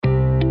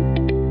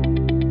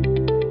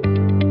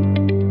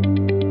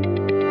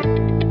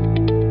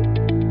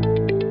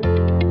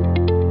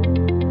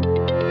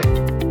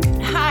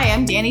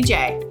Danny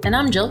J. And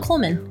I'm Jill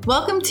Coleman.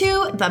 Welcome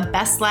to the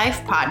Best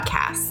Life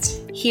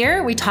Podcast.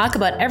 Here we talk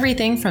about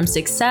everything from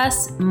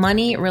success,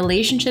 money,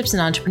 relationships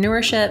and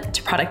entrepreneurship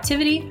to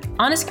productivity,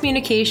 honest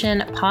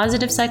communication,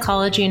 positive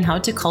psychology, and how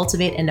to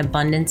cultivate an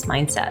abundance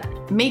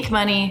mindset. Make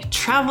money,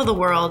 travel the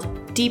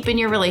world, deepen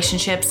your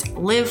relationships,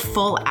 live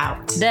full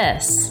out.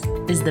 This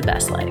is the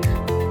best life.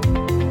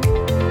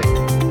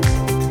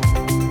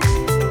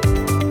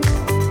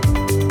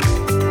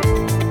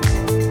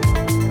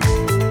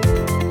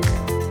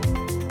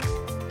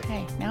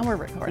 We're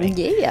recording.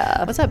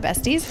 Yeah. What's up,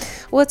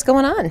 besties? What's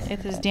going on?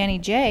 This is Danny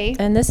J.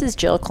 And this is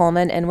Jill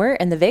Coleman, and we're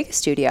in the Vegas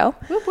studio.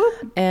 Whoop,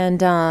 whoop.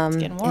 And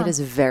warm. it is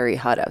very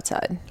hot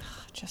outside.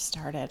 Just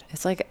started.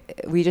 It's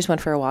like we just went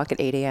for a walk at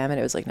 8 a.m.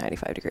 and it was like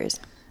 95 degrees.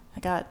 I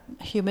got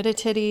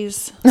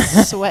humidities,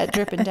 sweat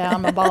dripping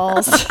down my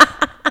balls.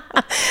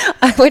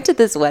 I went to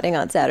this wedding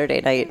on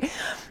Saturday night.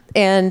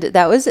 And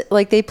that was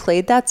like, they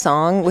played that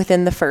song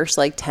within the first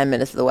like 10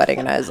 minutes of the wedding.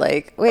 And I was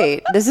like,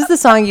 wait, this is the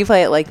song you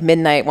play at like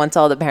midnight once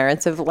all the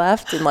parents have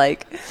left. And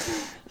like,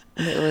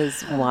 it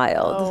was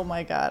wild. Oh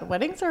my God.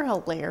 Weddings are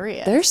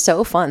hilarious. They're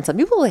so fun. Some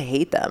people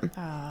hate them.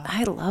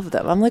 I love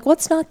them. I'm like,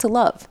 what's not to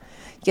love?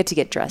 You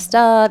get dressed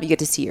up. You get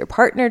to see your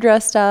partner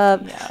dressed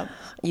up. Yeah.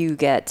 You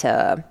get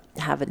to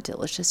have a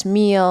delicious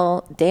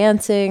meal,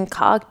 dancing,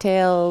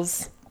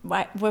 cocktails.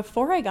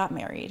 Before I got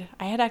married,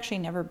 I had actually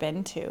never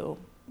been to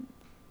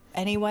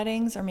any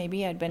weddings, or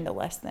maybe I'd been to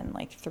less than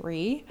like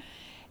 3.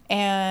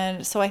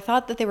 And so I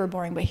thought that they were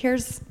boring. But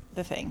here's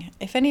the thing.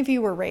 If any of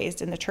you were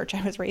raised in the church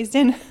I was raised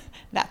in,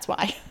 that's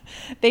why.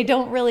 They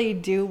don't really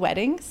do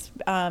weddings.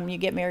 You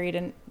get married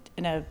in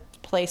a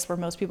place where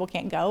most people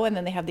can't go. And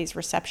then they have these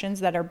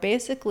receptions that are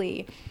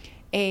basically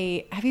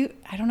I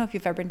don't know if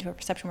you've ever been to a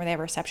reception where they have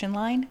a reception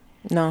line.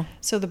 No.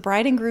 So the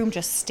bride and groom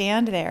just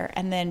stand there,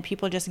 and then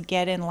people just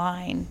get in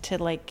line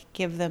to like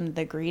give them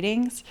the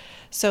greetings.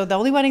 So the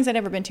only weddings I'd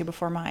ever been to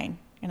before mine,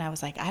 and I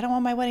was like, I don't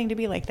want my wedding to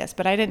be like this,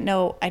 but I didn't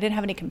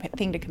have any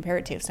thing to compare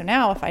it to. So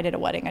now if I did a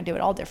wedding, I'd do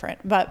it all different.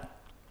 But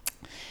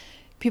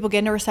people get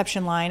in a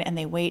reception line and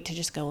they wait to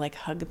just go like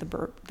hug the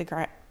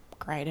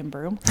bride and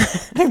broom,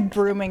 the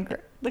broom and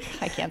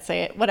I can't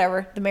say it,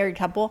 whatever, the married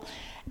couple.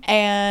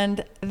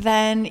 And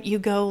then you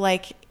go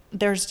like,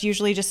 there's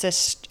usually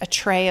just a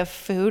tray of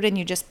food, and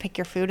you just pick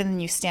your food and then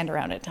you stand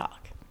around and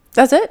talk.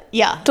 That's it?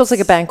 Yeah. So it's like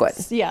a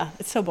banquet. Yeah.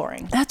 It's so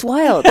boring. That's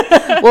wild.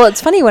 Well,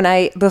 it's funny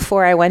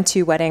before I went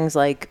to weddings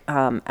like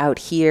out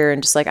here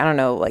and just like, I don't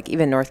know, like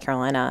even North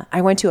Carolina,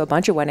 I went to a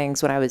bunch of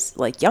weddings when I was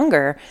like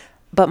younger,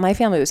 but my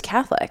family was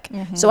Catholic.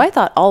 Mm-hmm. So I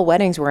thought all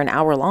weddings were an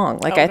hour long.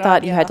 Like I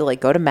thought you had to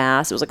like go to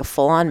mass. It was like a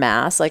full on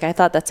mass. Like I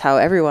thought that's how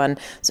everyone,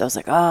 so I was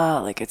like,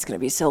 oh, like it's going to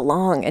be so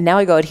long. And now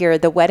I go out here,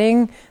 the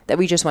wedding that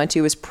we just went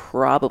to was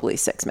probably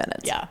 6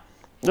 minutes. Yeah.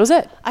 That was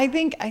it. I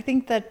think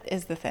that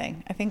is the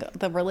thing. I think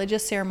the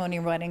religious ceremony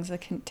weddings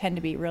can tend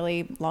to be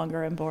really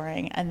longer and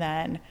boring. And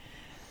then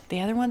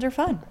the other ones are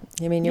fun.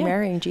 I mean, you're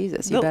marrying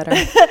Jesus. You better.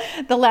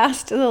 The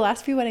last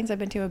few weddings I've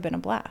been to have been a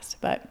blast.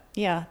 But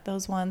yeah,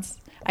 those ones.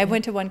 I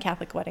went to one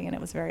Catholic wedding and it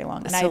was very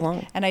long.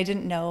 Long. And I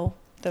didn't know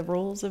the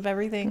rules of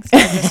everything, so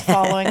I'm just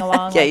following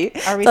along. Yeah,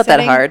 like, are we not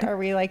sitting? that hard. Are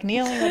we like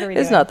kneeling? What are we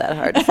doing? It's not that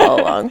hard to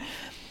follow along.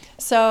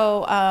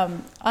 So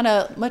on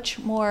a much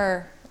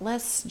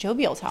less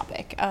jovial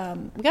topic,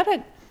 we got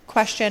a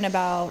question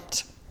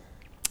about,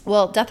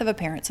 death of a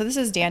parent. So this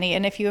is Danny,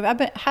 and if you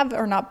have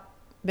or not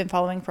been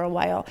following for a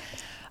while,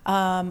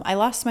 I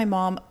lost my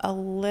mom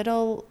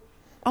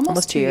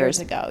almost 2 years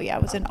ago. Yeah,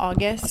 it was in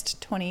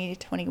August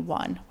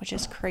 2021, which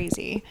is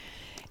crazy.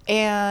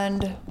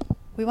 And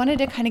we wanted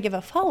to kind of give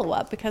a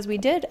follow-up because we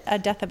did a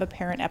death of a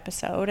parent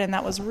episode, and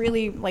that was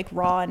really like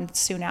raw and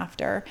soon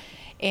after.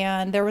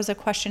 And there was a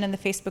question in the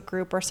Facebook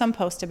group or some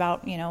post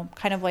about,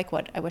 kind of like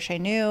what I wish I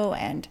knew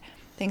and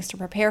things to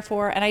prepare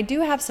for. And I do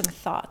have some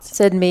thoughts.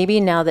 Said maybe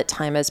now that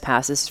time has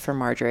passed, this is from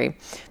Marjorie,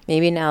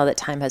 maybe now that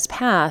time has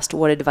passed,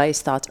 what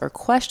advice, thoughts, or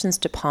questions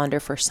to ponder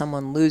for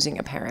someone losing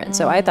a parent?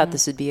 So I thought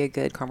this would be a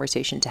good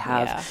conversation to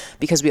have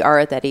because we are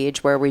at that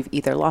age where we've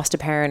either lost a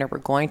parent or we're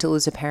going to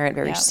lose a parent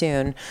very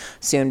soon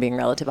being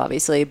relative,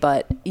 obviously.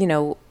 But,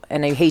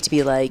 and I hate to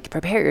be like,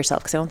 prepare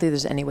yourself because I don't think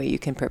there's any way you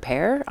can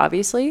prepare,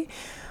 obviously.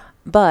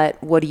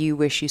 But what do you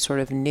wish you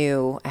sort of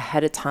knew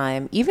ahead of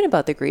time, even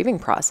about the grieving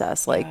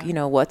process? Like,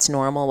 what's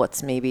normal?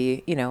 What's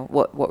maybe,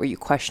 what were you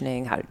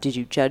questioning? How did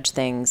you judge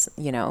things?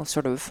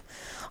 Sort of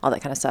all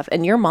that kind of stuff.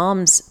 And your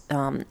mom's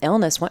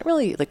illness went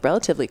really like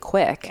relatively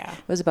quick. Yeah.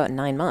 It was about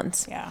 9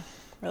 months. Yeah,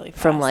 really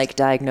fast. From like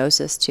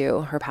diagnosis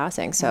to her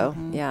passing. So,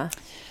 yeah.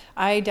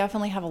 I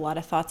definitely have a lot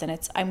of thoughts,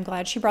 and I'm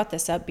glad she brought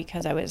this up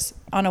because I was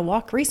on a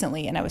walk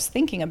recently and I was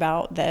thinking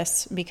about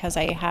this because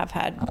I have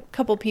had a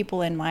couple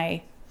people in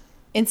my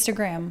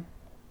Instagram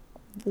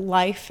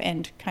life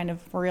and kind of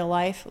real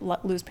life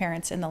lose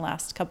parents in the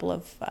last couple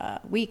of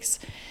weeks.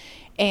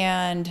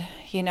 And,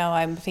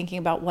 I'm thinking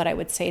about what I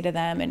would say to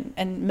them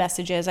and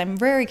messages. I'm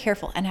very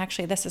careful. And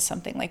actually, this is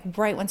something like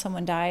right when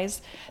someone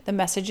dies, the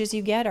messages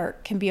you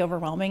get can be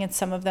overwhelming. And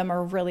some of them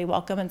are really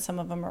welcome and some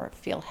of them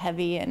feel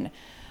heavy. And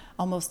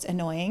almost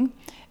annoying.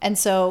 And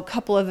so a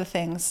couple of the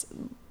things,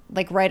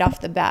 like right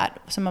off the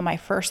bat, some of my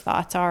first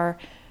thoughts are,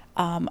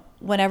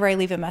 whenever I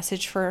leave a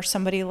message for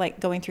somebody like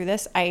going through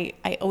this, I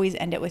always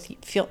end it with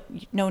feel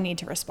no need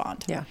to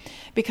respond. Yeah.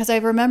 Because I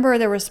remember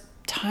there was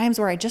times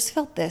where I just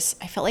felt this,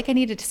 I felt like I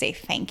needed to say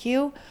thank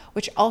you,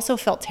 which also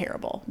felt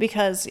terrible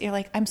because you're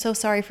like, I'm so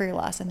sorry for your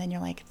loss. And then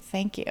you're like,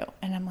 thank you.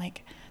 And I'm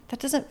like, that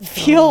doesn't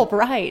feel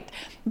right.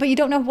 But you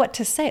don't know what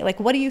to say. Like,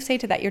 what do you say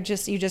to that? You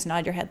just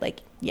nod your head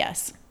like,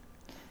 yes,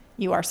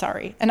 you are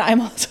sorry. And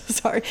I'm also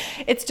sorry.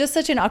 It's just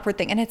such an awkward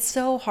thing. And it's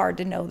so hard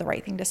to know the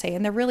right thing to say.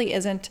 And there really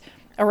isn't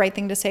a right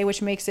thing to say,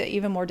 which makes it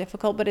even more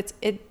difficult. But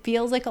it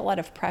feels like a lot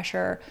of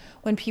pressure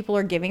when people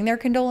are giving their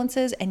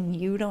condolences and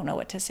you don't know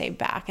what to say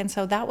back. And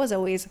so that was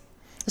always,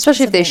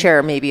 especially if they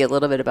share maybe a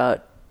little bit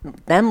about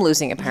them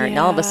losing a parent. Yeah.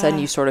 Now all of a sudden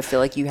you sort of feel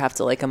like you have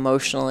to like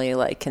emotionally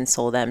like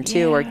console them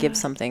too, or give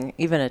something,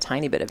 even a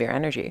tiny bit of your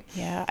energy.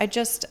 Yeah. I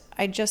just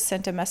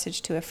sent a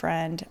message to a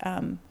friend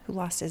who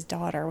lost his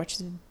daughter, which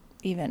is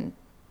even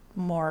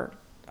more,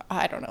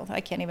 I don't know,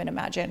 I can't even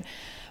imagine.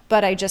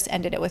 But I just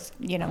ended it with,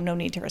 no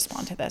need to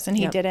respond to this. And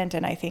he didn't.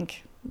 And I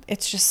think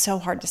it's just so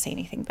hard to say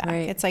anything back.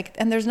 Right. It's like,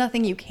 and there's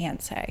nothing you can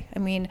say. I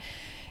mean,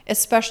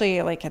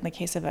 especially like in the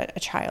case of a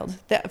child,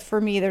 that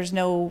for me, there's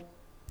no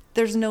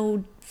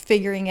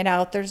figuring it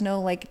out. There's no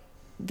like,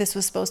 this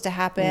was supposed to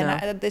happen.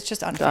 No. It's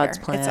just unfair. God's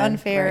plan. It's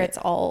unfair. Right. It's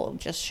all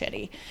just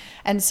shitty.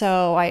 And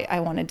so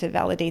I wanted to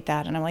validate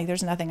that. And I'm like,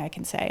 there's nothing I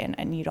can say.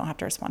 And you don't have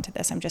to respond to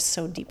this. I'm just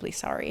so deeply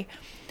sorry.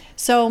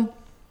 So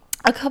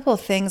a couple of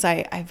things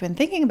I've been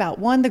thinking about.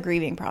 One, the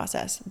grieving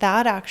process.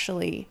 That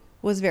actually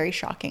was very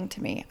shocking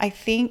to me. I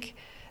think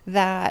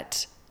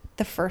that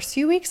the first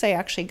few weeks I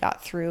actually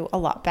got through a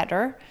lot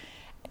better.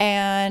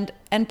 And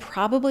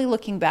probably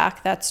looking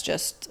back, that's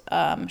just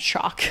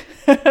shock.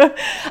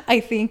 I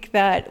think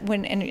that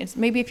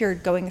maybe if you're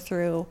going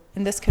through,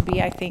 and this could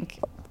be, I think,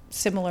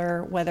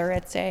 similar, whether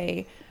it's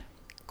a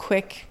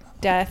quick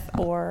death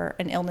or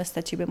an illness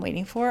that you've been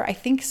waiting for, I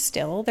think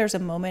still there's a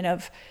moment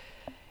of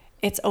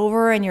it's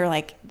over and you're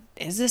like,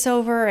 is this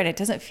over? And it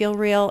doesn't feel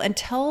real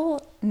until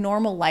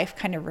normal life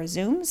kind of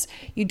resumes.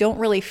 You don't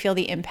really feel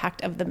the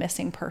impact of the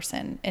missing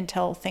person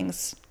until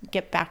things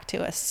get back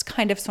to us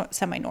kind of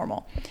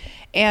semi-normal.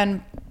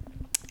 And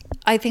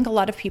I think a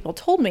lot of people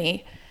told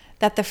me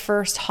that the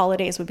first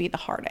holidays would be the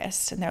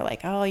hardest. And they're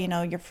like, oh,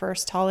 your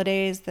first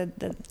holidays,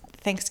 the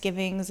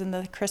Thanksgivings and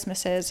the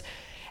Christmases.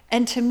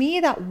 And to me,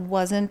 that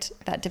wasn't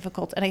that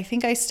difficult. And I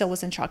think I still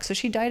was in shock. So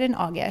she died in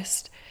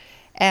August.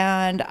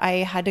 And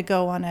I had to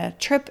go on a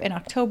trip in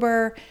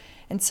October.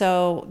 And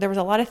so there was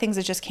a lot of things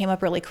that just came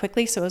up really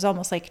quickly. So it was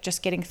almost like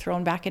just getting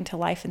thrown back into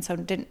life. And so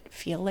it didn't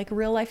feel like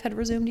real life had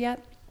resumed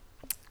yet.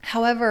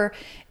 However,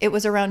 it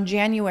was around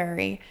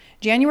January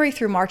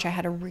through March, I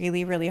had a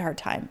really, really hard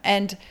time.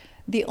 And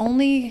the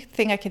only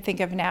thing I could think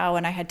of now,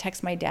 and I had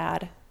texted my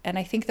dad, and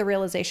I think the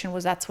realization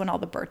was that's when all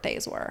the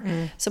birthdays were.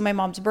 So my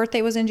mom's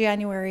birthday was in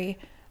January.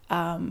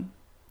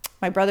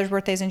 My brother's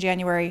birthday is in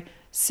January.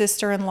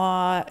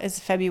 Sister-in-law is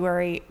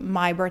February.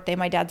 My birthday,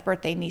 my dad's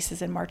birthday, niece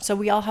is in March. So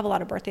we all have a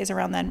lot of birthdays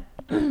around then.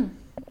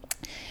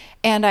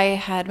 And I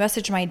had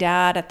messaged my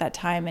dad at that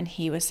time, and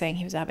he was saying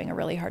he was having a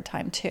really hard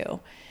time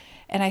too.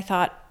 And I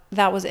thought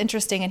that was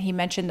interesting. And he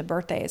mentioned the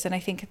birthdays. And I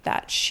think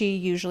that she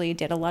usually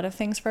did a lot of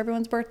things for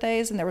everyone's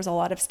birthdays. And there was a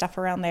lot of stuff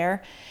around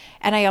there.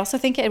 And I also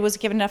think it was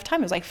given enough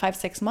time. It was like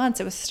 5-6 months.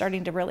 It was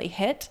starting to really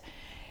hit.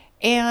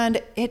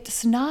 And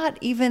it's not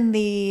even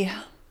the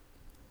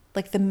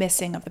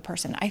missing of the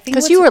person. I think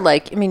because you were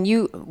like,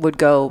 you would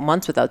go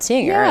months without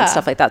seeing her and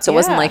stuff like that. So it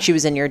wasn't like she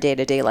was in your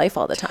day-to-day life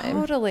all the time.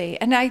 Totally.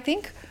 And I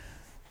think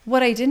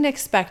what I didn't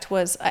expect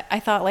was I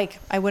thought like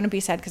I wouldn't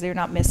be sad because you're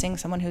not missing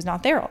someone who's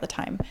not there all the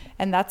time.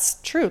 And that's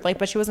true.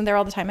 But she wasn't there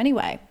all the time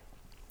anyway.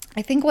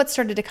 I think what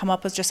started to come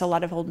up was just a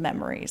lot of old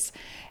memories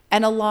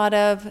and a lot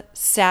of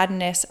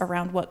sadness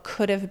around what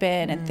could have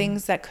been and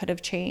things that could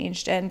have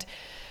changed and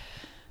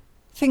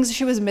things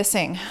she was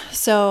missing.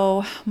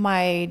 So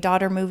my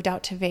daughter moved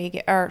out to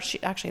Vegas,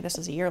 this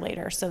was a year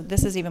later. So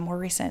this is even more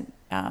recent.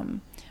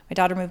 My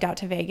daughter moved out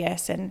to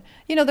Vegas and,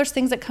 there's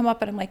things that come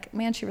up and I'm like,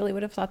 man, she really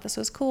would have thought this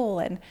was cool.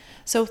 And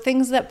so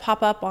things that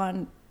pop up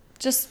on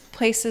just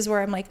places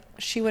where I'm like,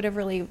 she would have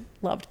really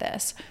loved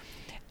this.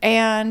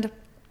 And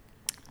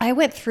I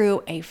went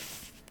through a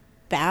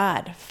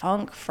bad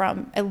funk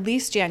from at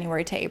least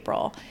January to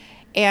April.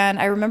 And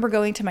I remember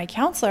going to my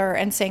counselor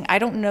and saying, I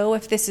don't know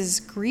if this is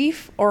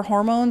grief or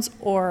hormones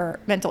or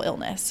mental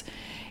illness.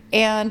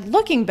 And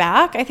looking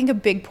back, I think a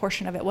big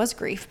portion of it was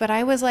grief. But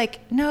I was like,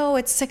 no,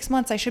 it's 6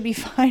 months. I should be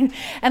fine.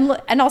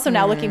 And also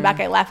now looking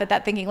back, I laugh at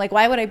that thinking, like,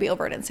 why would I be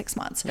over it in 6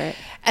 months? Right.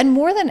 And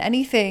more than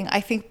anything,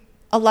 I think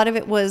a lot of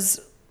it was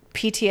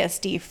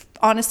PTSD,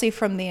 honestly,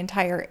 from the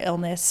entire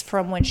illness,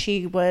 from when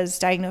she was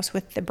diagnosed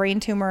with the brain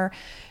tumor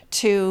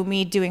to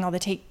me doing all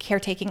the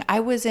caretaking. I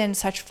was in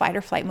such fight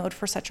or flight mode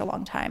for such a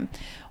long time.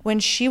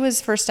 When she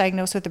was first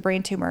diagnosed with the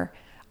brain tumor,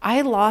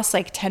 I lost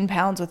like 10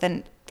 pounds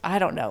within,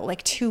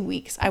 2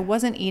 weeks. I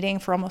wasn't eating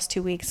for almost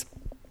 2 weeks.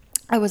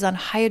 I was on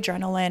high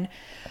adrenaline.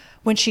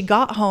 when she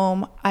got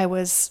home,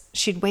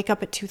 she'd wake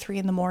up at 2-3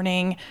 in the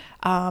morning.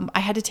 I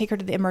had to take her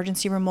to the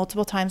emergency room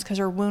multiple times because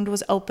her wound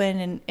was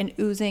open and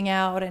oozing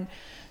out. And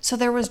so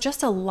there was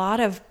just a lot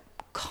of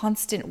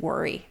constant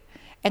worry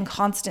and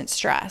constant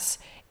stress.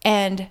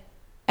 And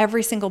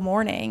every single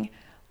morning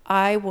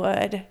I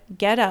would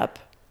get up,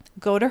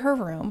 go to her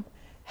room,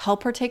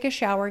 help her take a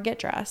shower, get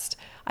dressed.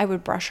 I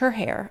would brush her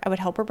hair. I would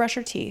help her brush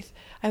her teeth.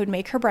 I would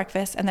make her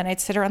breakfast. And then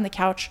I'd sit her on the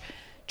couch,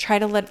 try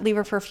to leave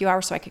her for a few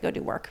hours so I could go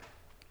do work.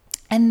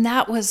 And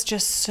that was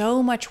just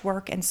so much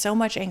work and so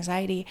much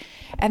anxiety.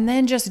 And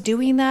then just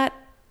doing that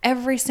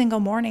every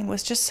single morning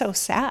was just so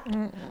sad.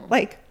 Mm-hmm.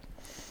 Like,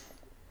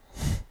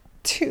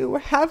 to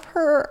have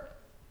her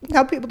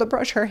not be able to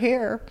brush her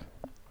hair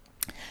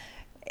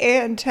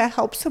and to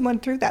help someone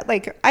through that.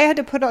 Like, I had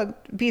to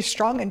be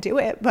strong and do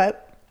it.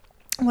 But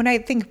when I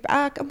think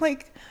back, I'm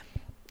like,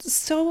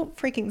 so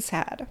freaking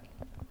sad.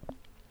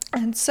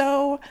 And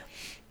so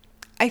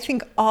I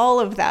think all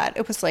of that,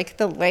 it was like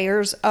the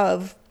layers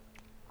of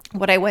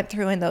what I went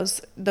through in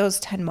those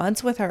 10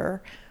 months with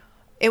her.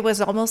 It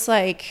was almost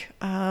like,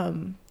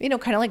 kind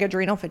of like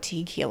adrenal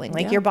fatigue healing.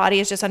 Like, your body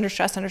is just under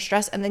stress,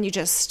 and then you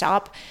just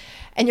stop.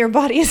 And your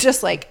body is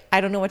just like,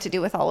 I don't know what to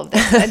do with all of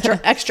this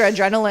extra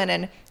adrenaline.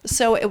 And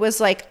so it was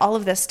like all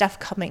of this stuff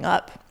coming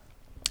up.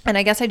 And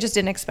I guess I just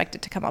didn't expect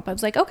it to come up. I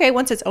was like, okay,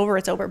 once it's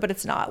over, but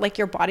it's not. Like,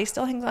 your body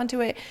still hangs on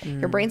to it.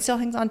 Your brain still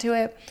hangs on to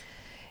it.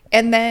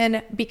 And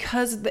then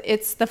because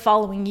it's the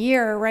following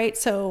year, right?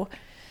 So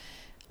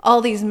all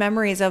these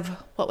memories of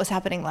what was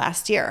happening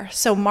last year.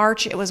 So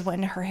March, it was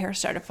when her hair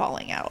started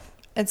falling out.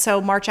 And so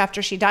March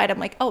after she died, I'm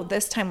like, oh,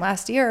 this time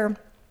last year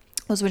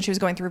was when she was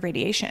going through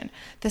radiation.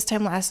 This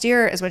time last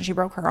year is when she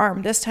broke her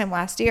arm. This time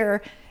last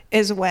year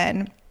is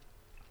when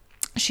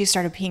she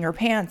started peeing her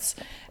pants.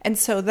 And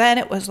so then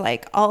it was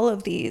like all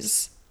of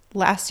these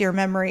last year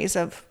memories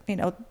of,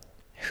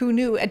 who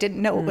knew? I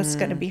didn't know it was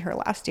going to be her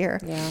last year.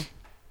 Yeah.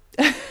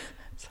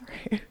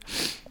 Sorry.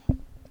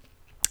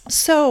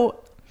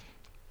 So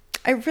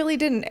I really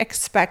didn't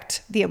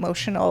expect the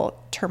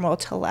emotional turmoil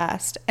to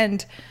last.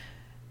 And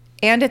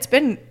it's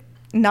been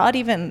not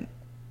even,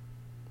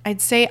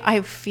 I'd say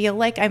I feel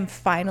like I'm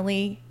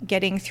finally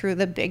getting through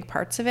the big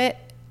parts of it.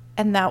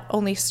 And that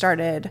only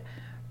started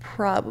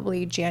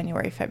probably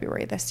January,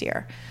 February this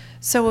year.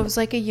 So it was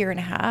like a year and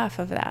a half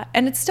of that.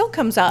 And it still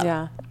comes up.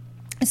 Yeah.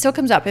 It still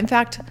comes up. In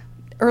fact,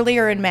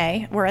 earlier in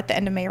May, we're at the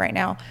end of May right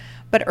now,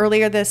 but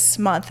earlier this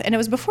month, and it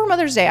was before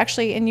Mother's Day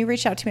actually, and you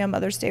reached out to me on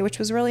Mother's Day, which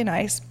was really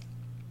nice.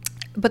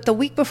 But the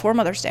week before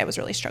Mother's Day, I was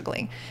really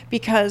struggling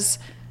because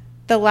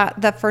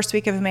the first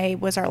week of May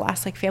was our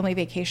last family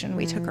vacation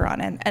we took her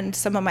on, and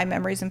some of my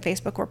memories in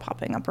Facebook were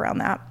popping up around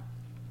that.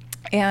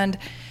 And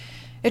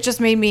it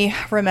just made me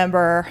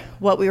remember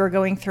what we were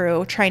going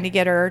through, trying to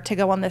get her to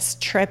go on this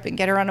trip and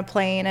get her on a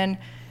plane, and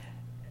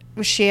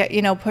she,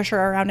 push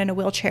her around in a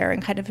wheelchair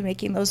and kind of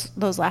making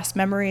those last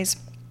memories.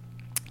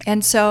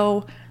 And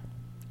so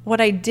what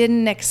I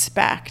didn't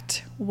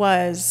expect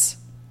was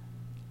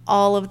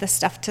all of the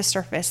stuff to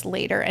surface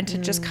later and to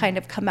just kind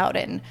of come out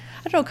in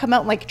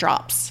like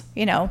drops,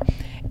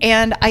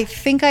 And I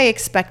think I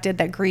expected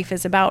that grief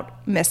is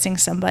about missing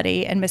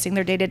somebody and missing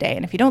their day-to-day.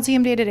 And if you don't see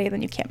them day-to-day,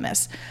 then you can't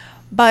miss.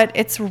 But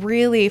it's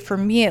really, for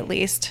me at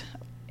least,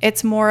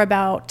 it's more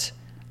about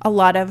a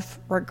lot of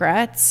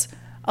regrets,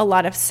 a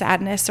lot of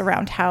sadness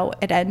around how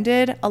it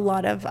ended, a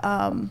lot of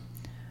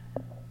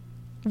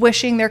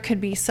wishing there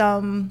could be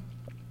some,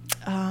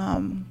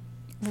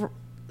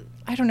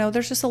 I don't know,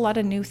 there's just a lot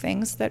of new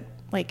things that,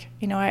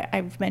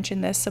 I've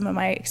mentioned this, some of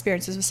my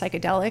experiences with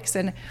psychedelics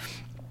and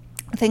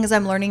things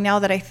I'm learning now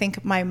that I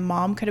think my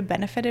mom could have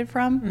benefited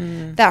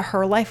from, that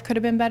her life could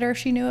have been better if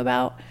she knew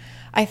about.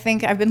 I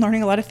think I've been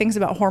learning a lot of things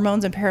about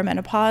hormones and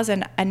perimenopause,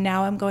 and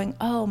now I'm going,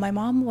 oh, my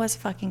mom was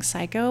fucking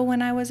psycho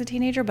when I was a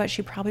teenager, but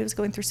she probably was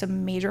going through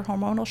some major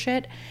hormonal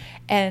shit.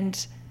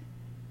 And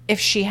if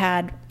she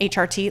had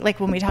HRT, like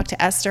when we talked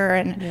to Esther,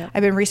 and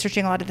I've been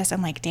researching a lot of this,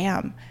 I'm like,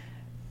 damn,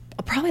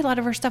 probably a lot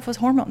of her stuff was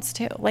hormones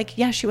too. Like,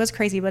 yeah, she was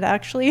crazy, but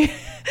actually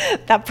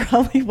that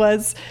probably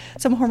was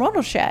some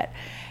hormonal shit.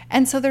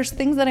 And so there's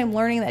things that I'm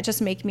learning that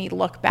just make me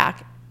look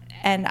back,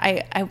 and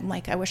I'm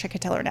like, I wish I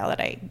could tell her now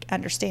that I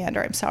understand,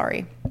 or I'm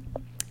sorry.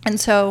 And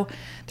so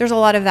there's a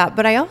lot of that.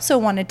 But I also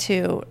wanted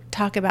to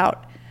talk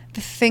about the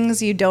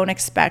things you don't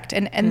expect.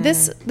 And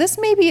this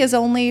maybe is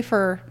only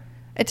for,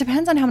 it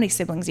depends on how many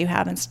siblings you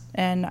have,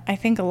 and I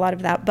think a lot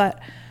of that. But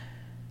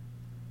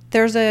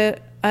there's a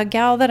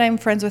gal that I'm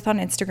friends with on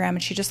Instagram,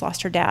 and she just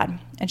lost her dad,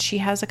 and she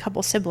has a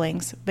couple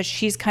siblings, but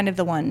she's kind of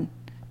the one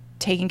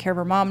taking care of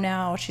her mom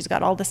now. She's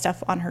got all the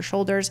stuff on her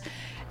shoulders.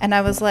 And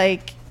I was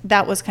like,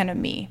 that was kind of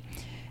me.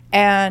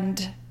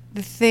 And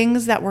the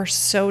things that were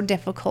so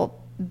difficult,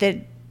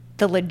 the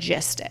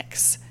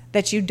logistics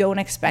that you don't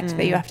expect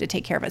that you have to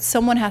take care of it.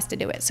 Someone has to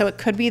do it. So it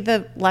could be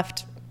the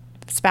left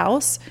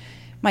spouse.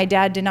 My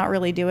dad did not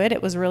really do it.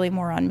 It was really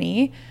more on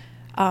me.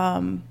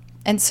 And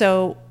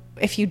so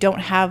if you don't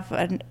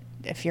have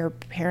if your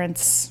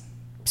parents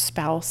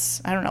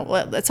spouse, I don't know,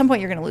 well, at some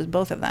point you're going to lose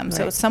both of them. Right.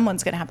 So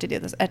someone's going to have to do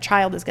this. A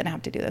child is going to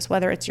have to do this,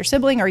 whether it's your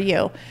sibling or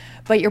you,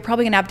 but you're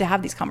probably going to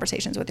have these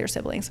conversations with your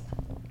siblings.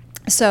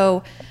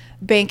 So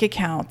bank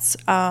accounts,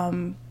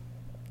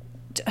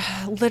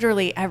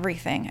 literally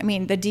everything. I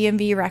mean, the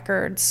DMV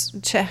records,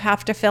 to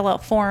have to fill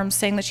out forms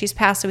saying that she's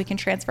passed so we can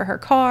transfer her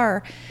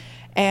car,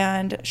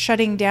 and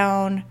shutting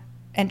down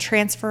and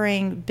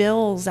transferring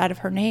bills out of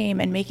her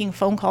name and making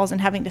phone calls and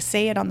having to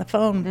say it on the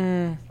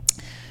phone.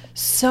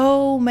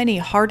 So many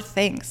hard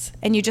things,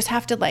 and you just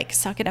have to like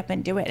suck it up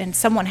and do it, and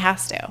someone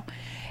has to.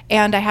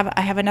 And I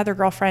have another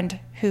girlfriend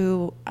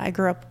who I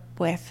grew up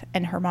with,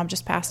 and her mom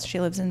just passed.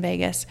 She lives in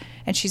Vegas,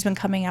 and she's been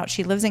coming out.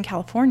 She lives in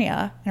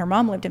California, and her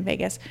mom lived in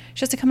Vegas.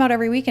 She has to come out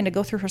every weekend to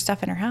go through her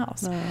stuff in her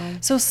house. Wow.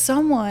 So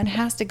someone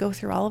has to go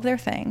through all of their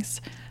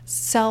things,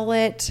 sell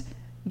it,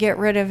 get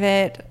rid of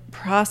it,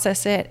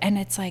 process it. And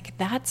it's like,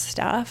 that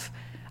stuff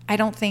I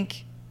don't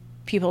think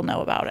people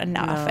know about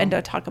enough and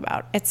don't talk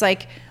about. It's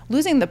like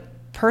losing the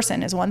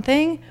person is one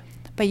thing,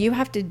 but you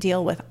have to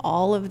deal with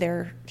all of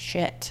their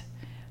shit,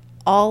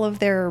 all of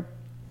their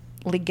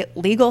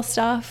legal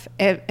stuff,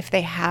 if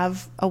they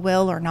have a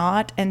will or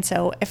not. And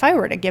so if I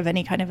were to give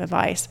any kind of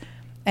advice,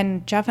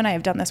 and Jeff and I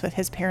have done this with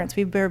his parents,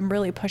 we've been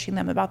really pushing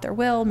them about their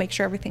will, make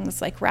sure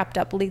everything's like wrapped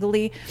up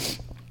legally.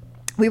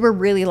 We were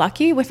really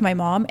lucky with my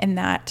mom in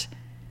that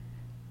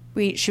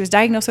she was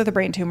diagnosed with a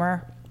brain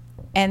tumor,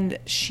 and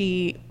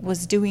she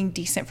was doing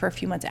decent for a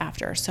few months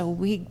after. So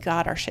we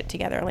got our shit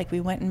together. Like, we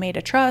went and made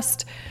a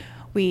trust.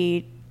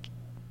 We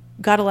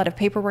got a lot of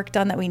paperwork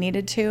done that we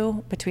needed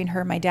to between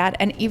her and my dad,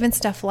 and even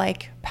stuff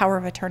like power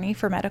of attorney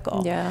for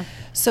medical. Yeah.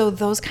 So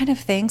those kind of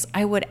things,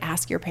 I would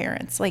ask your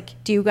parents,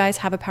 like, do you guys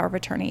have a power of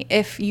attorney?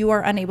 If you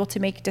are unable to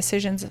make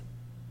decisions,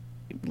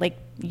 like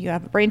you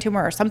have a brain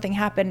tumor or something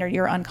happened or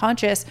you're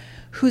unconscious,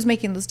 who's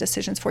making those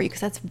decisions for you?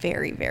 Because that's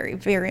very, very,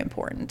 very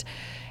important.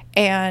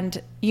 And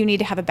you need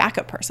to have a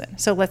backup person.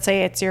 So let's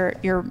say it's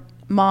your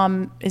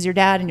mom is your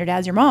dad and your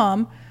dad's your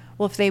mom.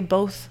 Well,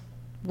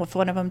 if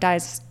one of them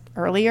dies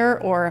earlier,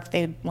 or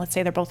if let's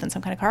say they're both in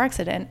some kind of car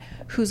accident,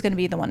 who's going to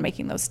be the one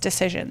making those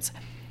decisions?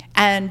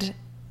 And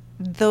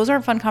those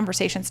aren't fun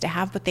conversations to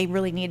have, but they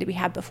really need to be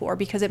had before,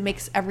 because it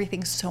makes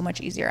everything so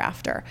much easier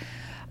after.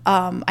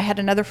 I had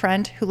another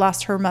friend who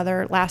lost her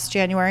mother last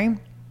January,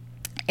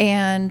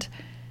 and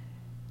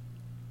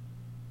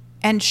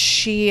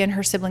she and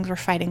her siblings were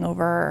fighting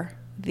over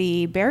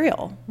the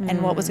burial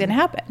and what was going to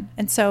happen.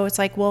 And so it's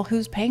like, well,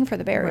 who's paying for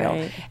the burial?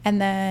 Right. And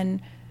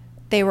then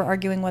they were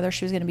arguing whether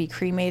she was going to be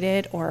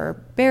cremated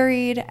or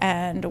buried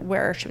and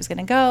where she was going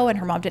to go. And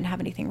her mom didn't have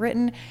anything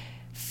written.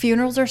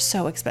 Funerals are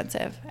so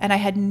expensive. And I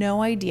had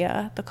no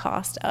idea the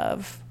cost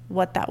of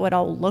what that would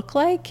all look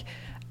like.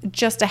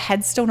 Just a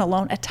headstone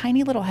alone, a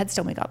tiny little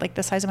headstone we got, like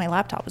the size of my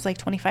laptop, was like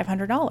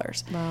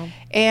 $2,500. Wow.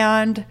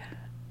 And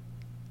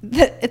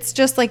it's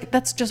just like,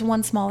 that's just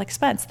one small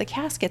expense. The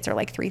caskets are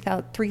like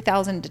 $3,000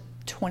 to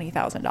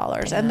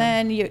 $20,000. Yeah. And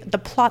then the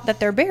plot that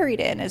they're buried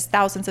in is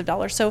thousands of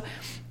dollars. So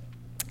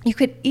you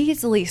could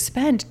easily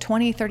spend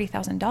 $20,000,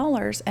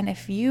 $30,000. And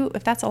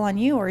if that's all on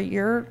you, or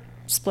you're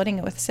splitting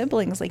it with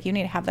siblings, like, you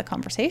need to have the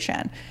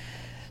conversation.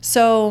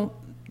 So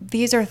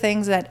these are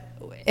things that,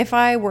 if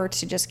I were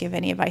to just give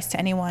any advice to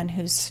anyone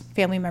whose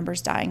family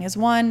member's dying, is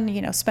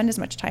one, spend as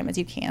much time as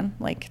you can.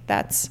 Like,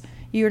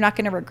 you're not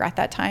going to regret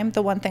that time.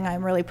 The one thing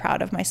I'm really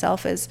proud of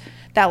myself is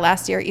that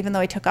last year, even though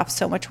I took off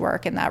so much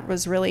work and that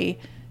was really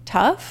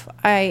tough,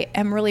 I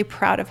am really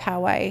proud of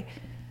how I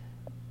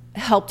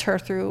helped her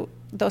through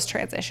those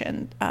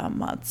transition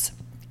months.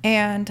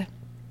 And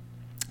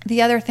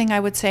the other thing I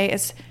would say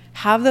is,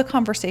 have the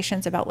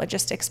conversations about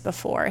logistics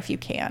before, if you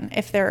can,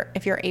 if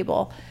you're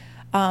able.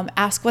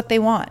 Ask what they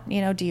want.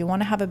 Do you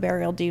want to have a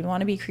burial? Do you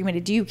want to be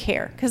cremated? Do you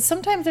care? Because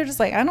sometimes they're just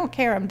like, I don't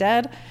care, I'm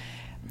dead.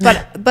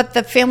 But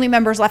the family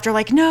members left are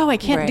like, no, I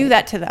can't do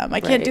that to them.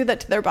 I can't do that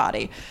to their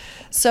body.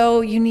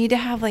 So you need to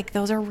have, like,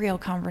 those are real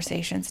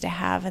conversations to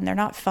have, and they're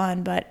not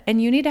fun,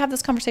 and you need to have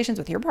those conversations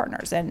with your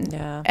partners.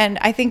 And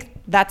I think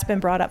that's been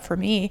brought up for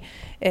me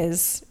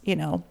is,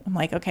 I'm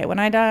like, okay, when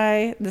I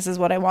die, this is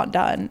what I want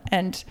done.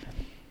 And,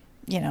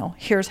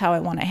 here's how I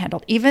want it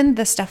handled. Even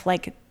the stuff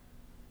like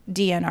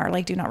DNR,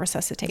 like do not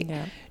resuscitate.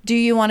 Yeah. Do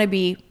you want to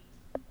be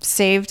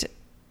saved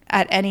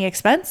at any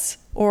expense?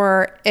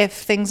 Or if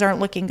things aren't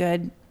looking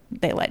good,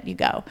 they let you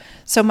go.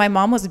 So my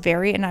mom was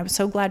and I was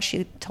so glad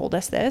she told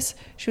us this.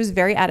 She was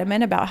very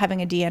adamant about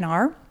having a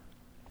DNR.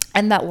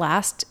 And that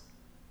last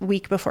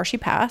week before she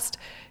passed,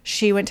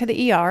 she went to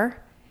the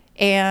ER,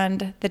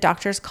 and the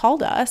doctors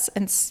called us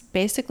and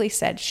basically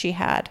said she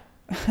had,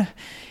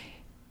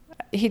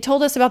 he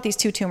told us about these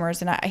 2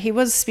 tumors, and he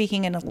was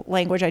speaking in a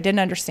language I didn't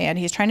understand.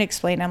 He's trying to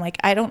explain. I'm like,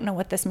 I don't know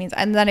what this means.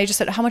 And then I just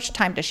said, how much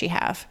time does she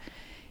have?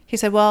 He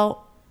said,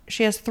 well,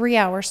 she has 3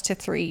 hours to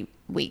 3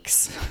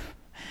 weeks.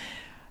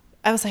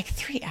 I was like,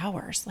 3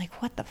 hours?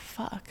 Like, what the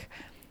fuck?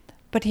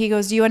 But he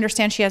goes, do you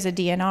understand she has a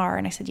DNR?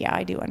 And I said, yeah,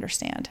 I do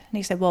understand. And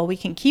he said, well, we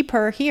can keep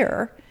her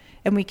here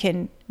and we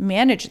can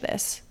manage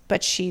this,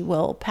 but she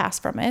will pass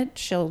from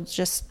it.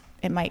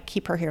 It might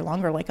keep her here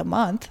longer, like a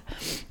month.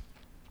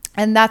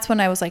 And that's when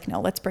I was like,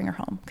 no, let's bring her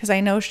home. Because I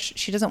know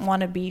she doesn't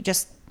want to be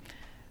just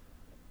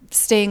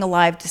staying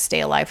alive to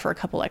stay alive for a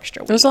couple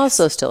extra weeks. There was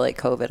also still like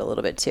COVID a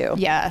little bit too.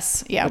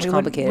 Yes. Yeah. Which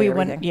complicated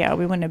everything.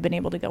 We wouldn't have been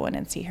able to go in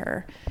and see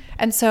her.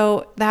 And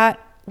so that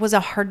was a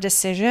hard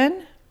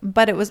decision,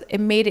 but it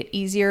made it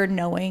easier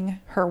knowing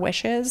her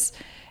wishes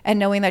and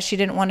knowing that she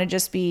didn't want to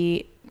just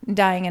be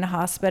dying in a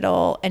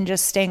hospital and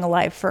just staying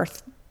alive for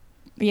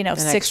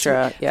 6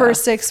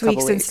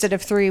 weeks instead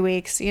of 3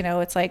 weeks.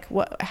 It's like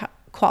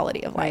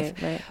quality of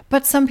life. Right.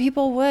 But some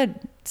people,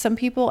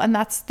 and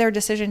that's their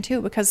decision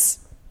too, because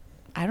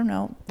I don't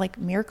know, like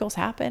miracles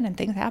happen and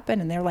things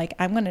happen and they're like,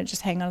 I'm going to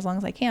just hang on as long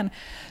as I can.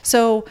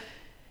 So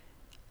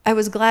I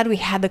was glad we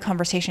had the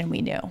conversation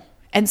we knew.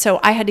 And so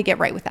I had to get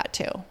right with that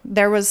too.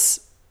 There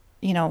was,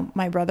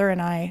 my brother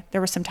and I,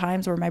 there were some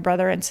times where my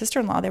brother and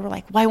sister-in-law, they were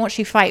like, why won't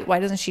she fight? Why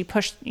doesn't she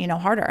push,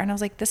 harder? And I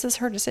was like, this is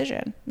her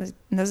decision.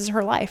 This is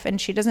her life. And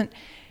she doesn't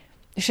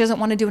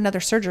want to do another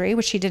surgery,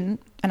 which she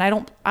didn't. And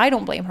I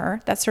don't blame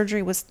her. That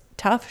surgery was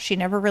tough. She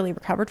never really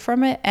recovered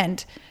from it.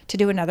 And to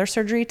do another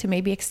surgery to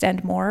maybe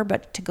extend more,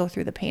 but to go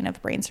through the pain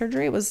of brain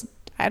surgery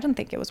I didn't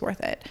think it was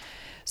worth it.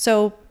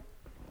 So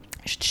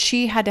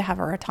she had to have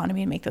her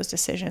autonomy and make those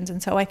decisions.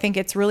 And so I think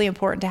it's really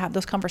important to have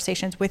those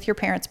conversations with your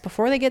parents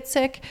before they get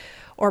sick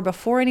or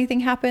before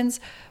anything happens.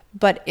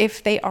 But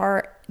if they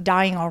are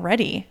dying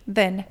already,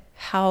 then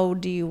how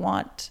do you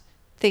want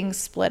things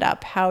split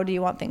up? How do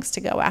you want things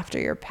to go after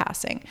your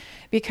passing?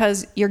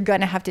 Because you're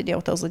going to have to deal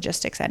with those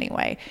logistics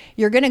anyway.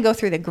 You're going to go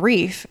through the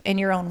grief in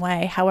your own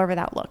way, however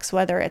that looks,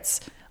 whether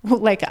it's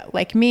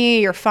like me,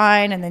 you're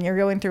fine. And then you're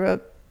going through a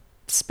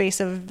space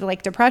of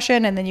like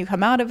depression and then you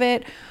come out of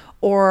it,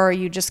 or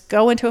you just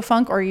go into a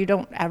funk, or you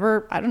don't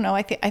ever, I don't know.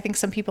 I think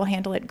some people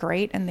handle it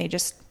great and they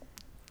just,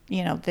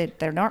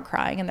 they're not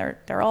crying and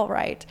they're all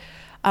right.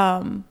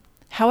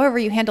 However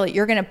you handle it,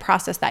 you're going to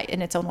process that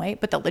in its own way,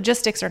 but the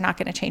logistics are not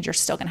going to change. You're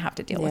still going to have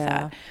to deal with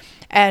that.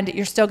 And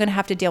you're still going to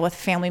have to deal with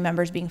family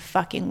members being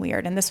fucking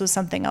weird. And this was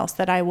something else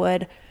that I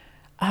would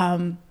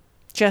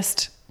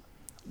just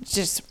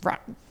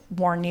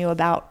warn you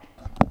about.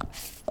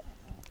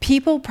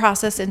 People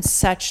process in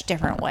such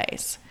different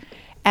ways.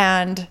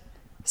 And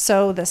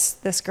so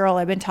this girl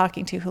I've been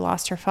talking to who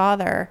lost her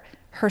father,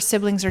 her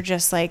siblings are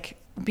just like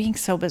being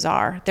so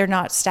bizarre. They're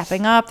not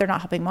stepping up. They're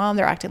not helping mom.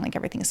 They're acting like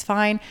everything's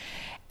fine.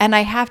 And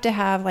I have to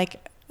have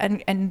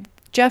and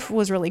Jeff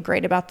was really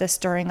great about this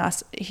during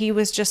us. He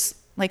was just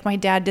like, my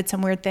dad did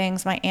some weird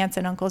things. My aunts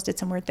and uncles did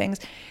some weird things.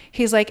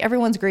 He's like,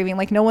 everyone's grieving.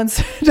 Like no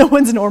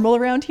one's normal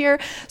around here.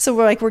 So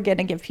we're going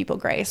to give people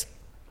grace.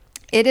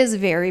 It is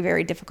very,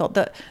 very difficult.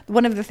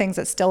 One of the things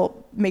that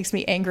still makes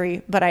me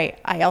angry, but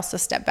I also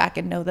step back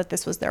and know that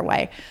this was their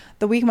way.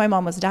 The week my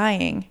mom was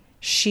dying,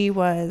 she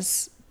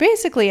was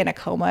basically in a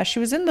coma. She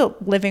was in the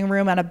living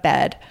room on a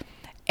bed.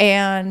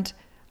 And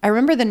I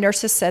remember the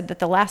nurses said that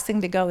the last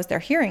thing to go is their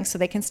hearing so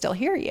they can still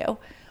hear you.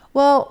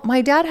 Well,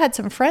 my dad had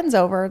some friends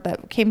over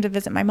that came to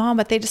visit my mom,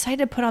 but they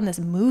decided to put on this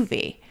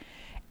movie.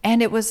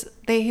 And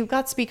they've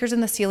got speakers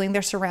in the ceiling,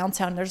 there's surround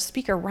sound. There's a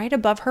speaker right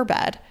above her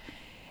bed.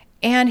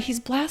 And he's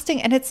blasting,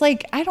 and it's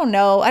like, I don't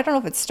know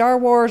if it's Star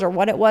Wars or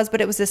what it was,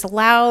 but it was this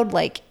loud,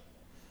 like,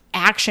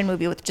 action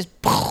movie with just,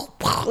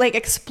 like,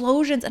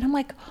 explosions. And I'm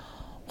like,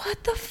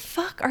 what the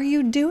fuck are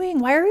you doing?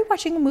 Why are we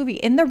watching a movie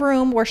in the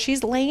room where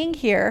she's laying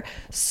here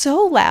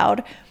so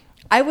loud?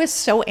 I was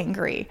so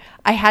angry.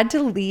 I had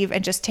to leave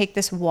and just take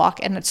this walk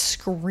and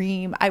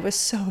scream. I was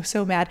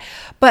so mad.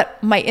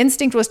 But my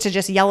instinct was to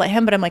just yell at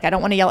him. But I'm like, I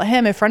don't want to yell at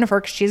him in front of her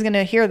because she's going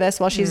to hear this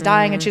while she's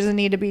dying and she doesn't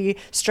need to be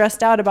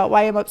stressed out about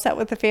why I'm upset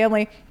with the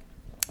family.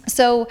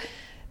 So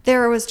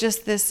there was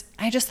just this,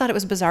 I just thought it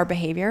was bizarre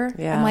behavior.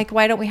 Yeah. I'm like,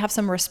 why don't we have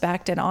some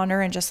respect and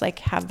honor and just like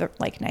have the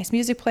like nice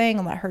music playing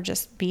and let her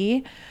just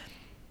be?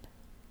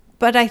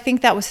 But I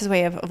think that was his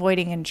way of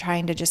avoiding and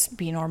trying to just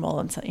be normal.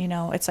 And so,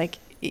 it's like,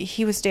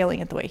 he was dealing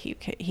it the way he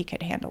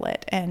could handle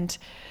it. And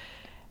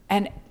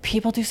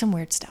people do some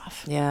weird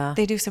stuff. Yeah.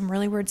 They do some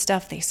really weird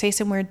stuff. They say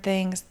some weird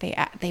things.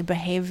 They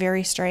behave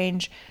very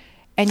strange.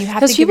 And you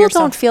have to give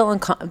yourself...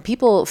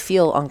 people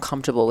feel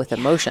uncomfortable with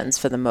emotions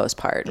for the most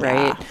part,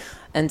 right? Yeah.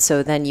 And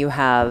so then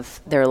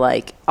they're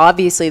like,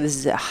 obviously this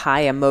is a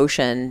high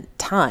emotion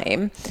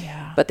time,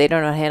 but they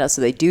don't know how to handle it.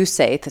 So they do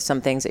say some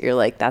things that you're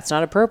like, that's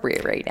not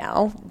appropriate right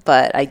now.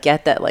 But I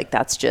get that, like,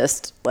 that's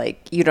just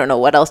like, you don't know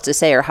what else to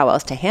say or how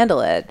else to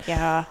handle it.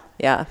 Yeah.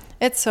 Yeah.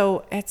 It's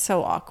so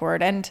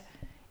awkward. And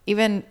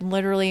even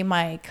literally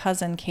my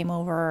cousin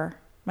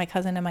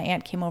and my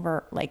aunt came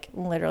over, like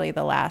literally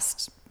the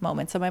last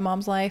moments of my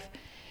mom's life.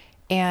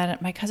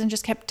 And my cousin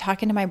just kept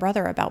talking to my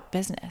brother about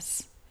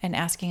business and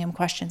asking him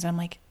questions. And I'm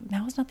like,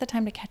 now is not the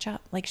time to catch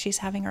up. Like, she's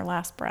having her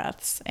last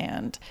breaths.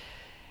 And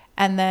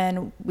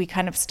then we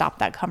kind of stopped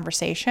that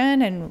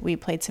conversation and we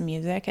played some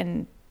music,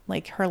 and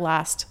like her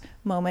last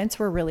moments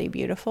were really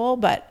beautiful.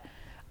 But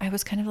I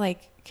was kind of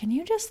like, can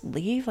you just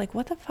leave? Like,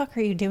 what the fuck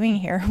are you doing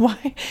here?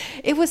 Why?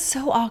 It was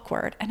so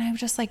awkward. And I was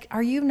just like,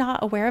 are you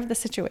not aware of the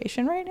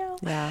situation right now?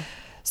 Yeah.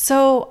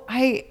 So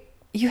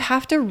you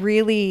have to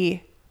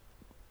really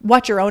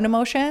watch your own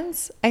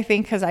emotions, I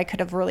think, because I could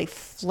have really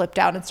flipped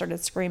out and started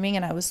screaming,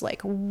 and I was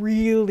like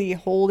really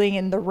holding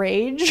in the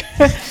rage.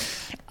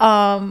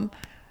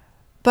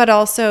 But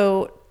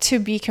also to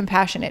be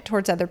compassionate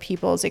towards other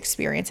people's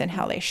experience and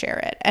how they share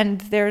it.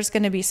 And there's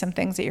going to be some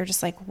things that you're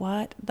just like,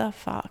 what the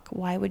fuck?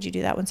 Why would you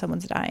do that when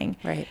someone's dying?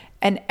 Right.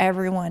 And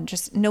everyone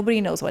just, nobody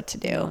knows what to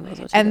do.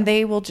 And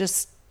they will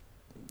just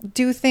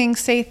do things,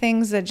 say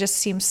things that just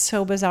seem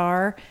so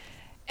bizarre.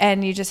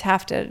 And you just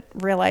have to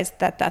realize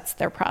that that's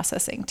their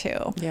processing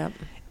too. Yeah.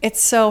 It's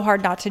so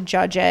hard not to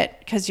judge it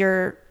because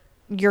you're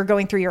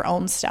going through your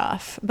own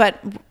stuff.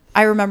 But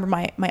I remember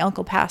my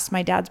uncle passed,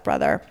 my dad's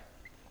brother,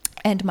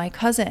 and my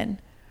cousin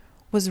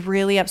was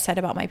really upset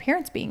about my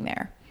parents being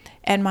there.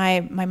 And my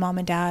mom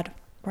and dad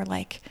were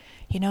like,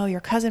 you know, your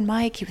cousin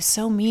Mike, he was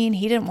so mean.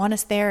 He didn't want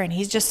us there. And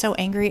he's just so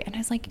angry. And I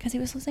was like, because he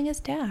was losing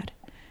his dad.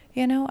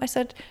 You know, I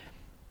said,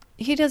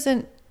 he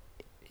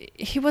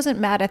wasn't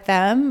mad at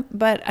them,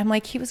 but I'm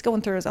like, he was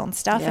going through his own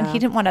stuff and he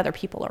didn't want other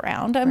people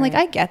around. I'm like,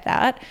 I get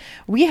that.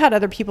 We had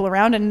other people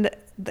around, and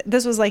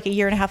this was like a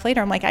year and a half later.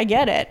 I'm like, I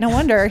get it. No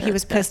wonder he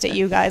was pissed at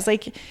you guys.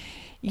 Like,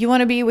 you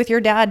want to be with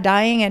your dad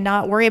dying and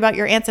not worry about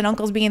your aunts and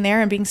uncles being there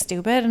and being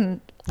stupid.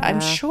 And I'm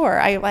sure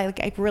I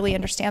really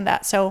understand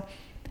that. So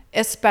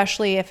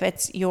especially if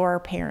it's your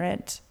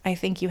parent, I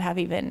think you have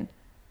even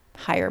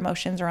higher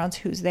emotions around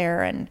who's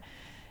there and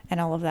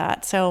all of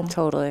that. So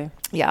totally.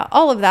 Yeah.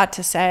 All of that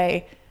to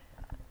say,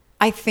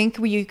 I think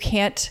you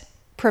can't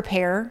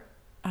prepare.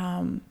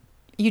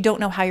 You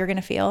don't know how you're going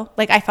to feel.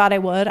 Like I thought I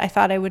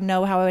would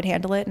know how I would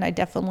handle it. And I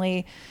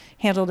definitely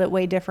handled it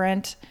way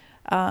different.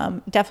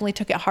 Definitely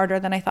took it harder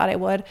than I thought I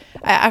would.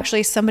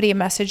 Somebody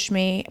messaged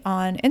me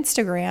on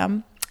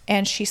Instagram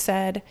and she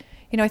said,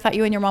 you know, I thought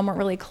you and your mom weren't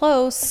really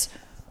close.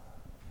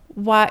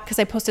 Why? Because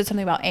I posted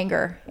something about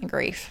anger and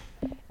grief.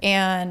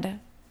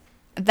 And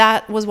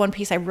that was one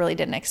piece I really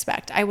didn't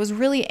expect. I was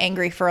really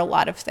angry for a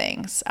lot of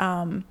things.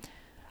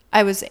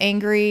 I was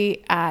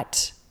angry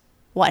at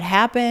what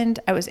happened.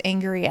 I was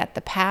angry at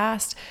the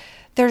past.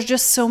 There's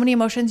just so many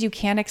emotions you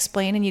can't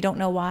explain and you don't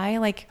know why.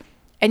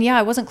 And yeah,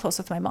 I wasn't close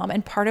with my mom.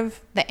 And part of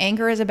the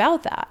anger is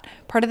about that.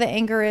 Part of the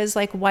anger is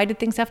like, why did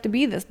things have to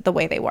be the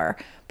way they were?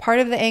 Part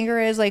of the anger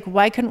is like,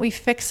 why couldn't we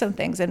fix some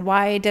things? And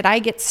why did I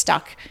get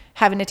stuck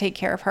having to take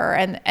care of her?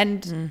 And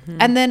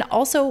then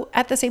also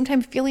at the same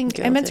time feeling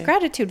guilty. Immense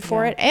gratitude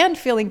for it and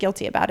feeling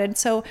guilty about it. And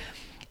so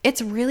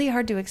it's really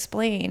hard to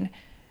explain,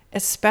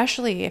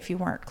 especially if you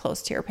weren't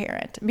close to your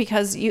parent,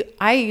 because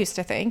I used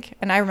to think,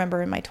 and I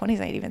remember in my 20s,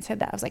 I'd even said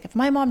that. I was like, if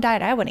my mom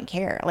died, I wouldn't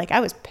care. Like I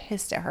was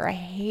pissed at her. I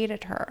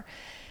hated her.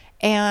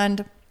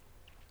 And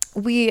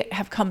we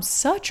have come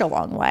such a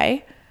long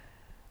way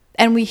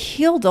and we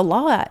healed a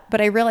lot,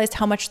 but I realized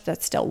how much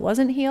that still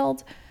wasn't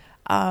healed.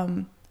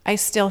 I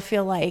still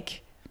feel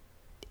like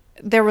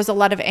there was a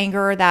lot of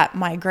anger that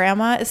my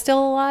grandma is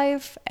still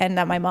alive and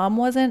that my mom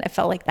wasn't. I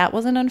felt like that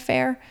wasn't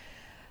unfair.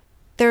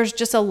 There's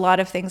just a lot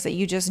of things that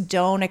you just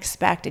don't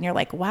expect. And you're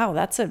like, wow,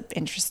 that's an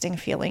interesting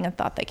feeling and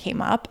thought that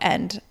came up.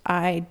 And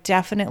I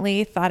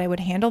definitely thought I would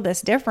handle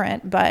this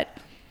different, but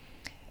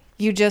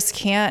you just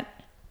can't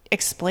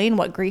explain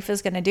what grief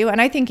is going to do.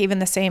 And I think even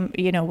the same,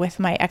 you know, with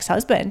my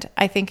ex-husband,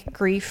 I think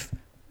grief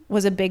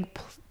was a big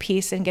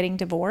piece in getting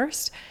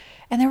divorced.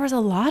 And there was a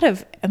lot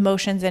of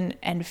emotions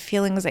and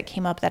feelings that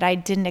came up that I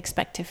didn't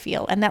expect to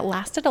feel. And that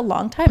lasted a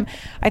long time.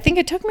 I think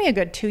it took me a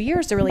good 2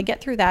 years to really get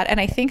through that. And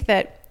I think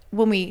that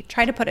when we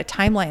try to put a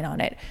timeline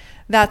on it,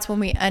 that's when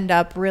we end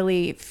up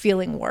really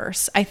feeling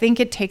worse. I think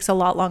it takes a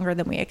lot longer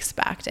than we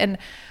expect. And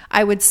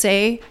I would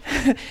say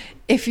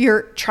if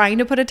you're trying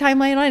to put a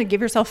timeline on it,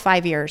 give yourself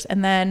 5 years.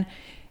 And then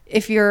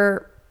if you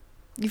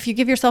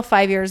give yourself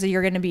 5 years,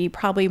 you're going to be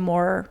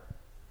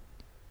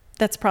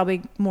that's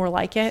probably more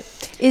like it.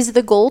 Is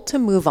the goal to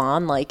move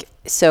on? Like,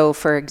 so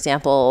for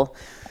example,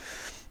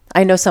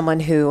 I know someone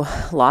who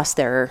lost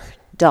their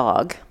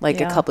dog a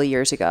couple of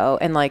years ago,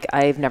 and like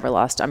I've never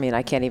lost, I mean,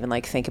 I can't even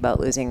like think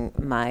about losing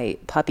my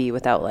puppy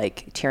without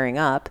like tearing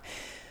up,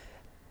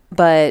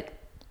 but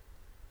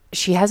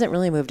she hasn't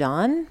really moved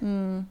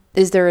on.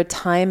 Is there a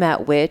time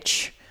at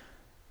which,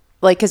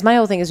 like, because my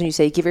whole thing is when you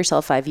say give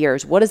yourself 5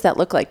 years, what does that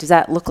look like? Does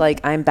that look like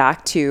I'm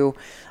back to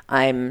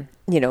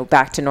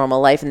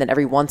normal life, and then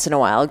every once in a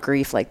while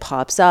grief like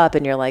pops up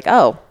and you're like,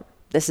 oh,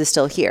 this is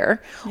still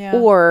here?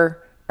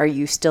 Or are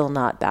you still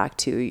not back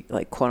to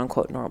like quote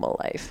unquote normal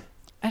life?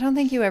 I don't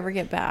think you ever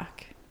get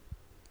back.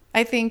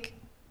 I think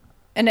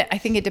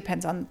it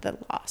depends on the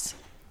loss.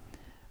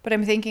 But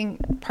I'm thinking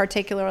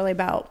particularly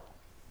about,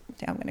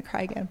 I'm going to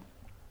cry again.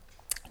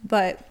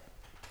 But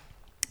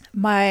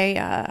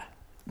my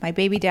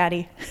baby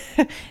daddy,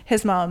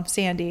 his mom,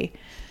 Sandy,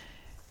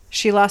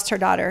 she lost her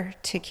daughter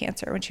to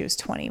cancer when she was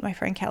 20, my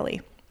friend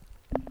Kelly.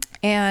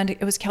 And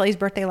it was Kelly's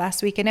birthday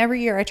last week. And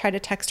every year I try to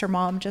text her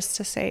mom just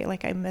to say,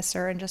 like, I miss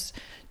her and just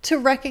to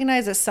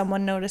recognize that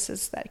someone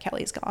notices that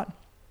Kelly's gone.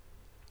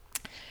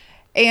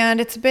 And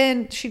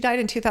she died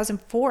in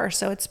 2004,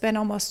 so it's been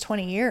almost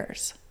 20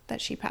 years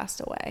that she passed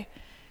away.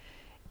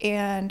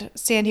 And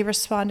Sandy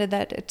responded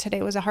that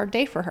today was a hard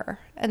day for her.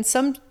 And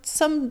some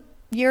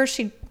years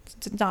she's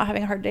not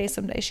having a hard day,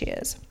 some days she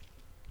is.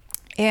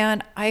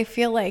 And I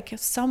feel like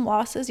some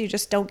losses you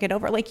just don't get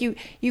over. Like you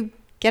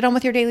get on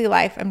with your daily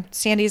life. And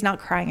Sandy's not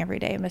crying every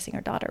day and missing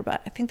her daughter,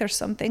 but I think there's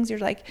some things you're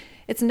like,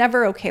 it's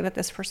never okay that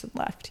this person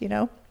left, you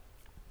know?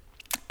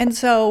 And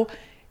so,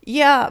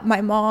 yeah,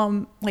 my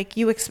mom, like,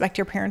 you expect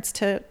your parents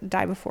to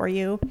die before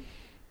you.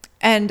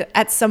 And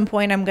at some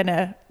point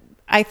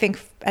I think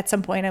at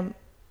some point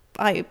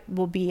I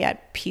will be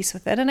at peace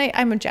with it. And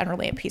I'm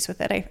generally at peace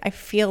with it. I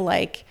feel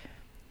like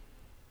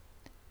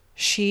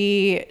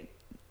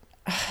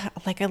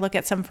like I look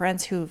at some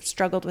friends who've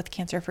struggled with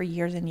cancer for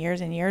years and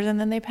years and years, and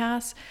then they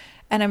pass.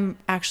 And I'm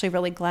actually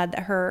really glad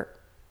that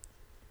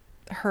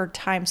her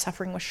time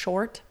suffering was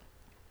short.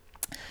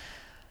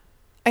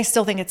 I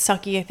still think it's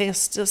sucky. I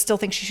still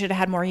think she should have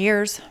had more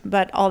years.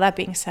 But all that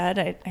being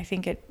said, I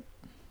think it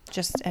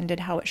just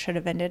ended how it should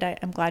have ended.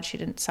 I'm glad she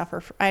didn't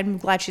suffer. I'm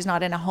glad she's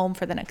not in a home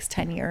for the next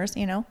 10 years,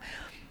 you know?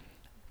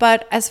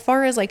 But as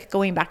far as like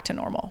going back to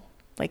normal,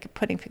 like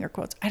putting finger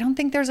quotes, I don't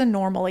think there's a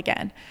normal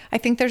again. I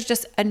think there's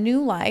just a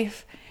new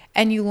life,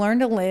 and you learn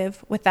to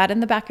live with that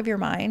in the back of your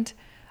mind.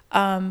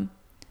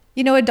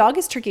 You know, a dog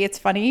is tricky. It's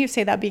funny you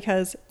say that,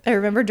 because I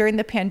remember during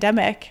the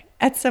pandemic,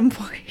 at some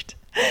point,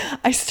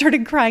 I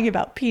started crying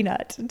about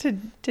Peanut to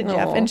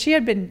Jeff, and she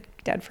had been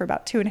dead for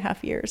about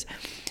 2.5 years.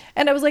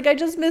 And I was like, I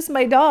just miss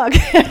my dog. I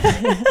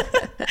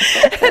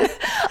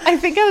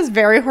think I was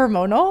very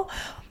hormonal.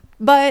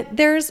 But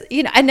there's,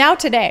 you know, and now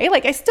today,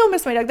 like, I still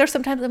miss my dog. There's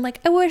sometimes I'm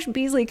like, I wish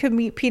Beasley could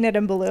meet Peanut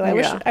and Baloo.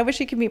 I wish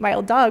he could meet my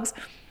old dogs.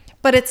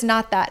 But it's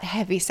not that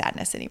heavy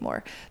sadness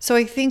anymore. So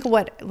I think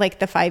what, like,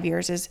 the 5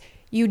 years is,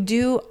 you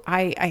do,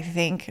 I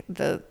think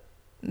the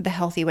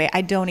healthy way.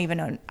 I don't even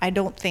know. I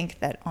don't think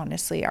that,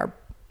 honestly, our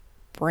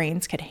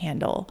brains could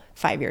handle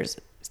 5 years,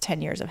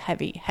 10 years of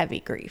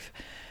heavy grief.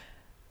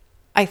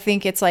 I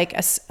think it's like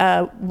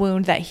a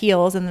wound that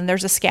heals, and then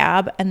there's a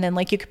scab, and then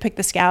like you could pick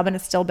the scab and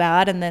it's still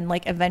bad, and then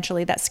like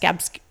eventually that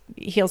scab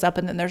heals up,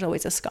 and then there's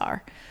always a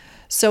scar.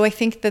 So I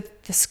think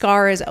that the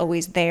scar is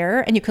always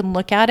there, and you can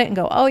look at it and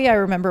go, oh yeah, I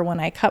remember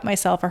when I cut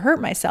myself or hurt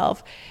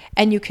myself,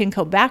 and you can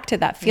go back to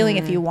that feeling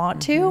if you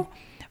want to,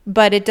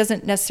 but it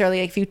doesn't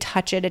necessarily, like, if you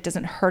touch it, it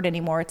doesn't hurt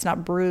anymore. It's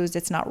not bruised.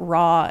 It's not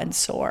raw and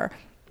sore.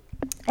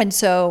 And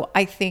so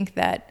I think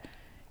that,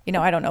 you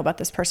know, I don't know about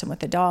this person with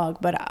the dog,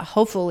 but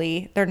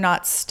hopefully they're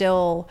not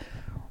still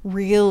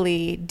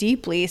really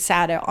deeply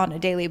sad on a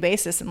daily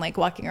basis and like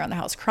walking around the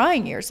house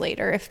crying years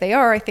later. If they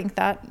are, I think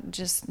that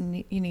just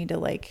you need to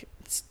like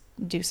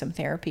do some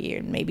therapy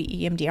and maybe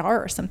EMDR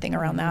or something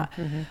around that.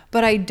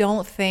 But I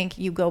don't think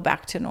you go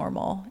back to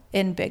normal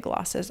in big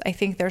losses. I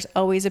think there's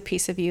always a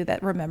piece of you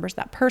that remembers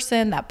that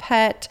person, that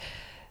pet,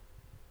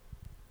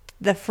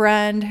 the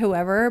friend,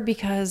 whoever,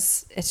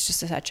 because it's just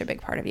such a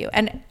big part of you.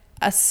 And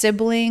a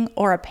sibling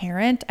or a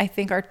parent, I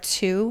think, are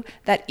two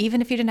that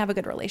even if you didn't have a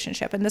good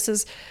relationship, and this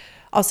is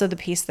also the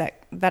piece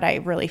that I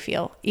really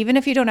feel, even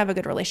if you don't have a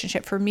good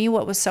relationship, for me,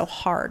 what was so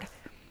hard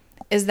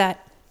is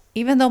that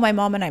even though my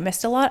mom and I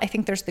missed a lot, I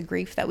think there's the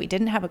grief that we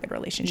didn't have a good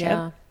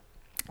relationship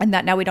and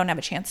that now we don't have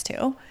a chance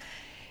to.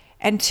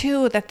 And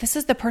two, that this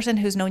is the person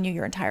who's known you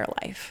your entire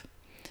life.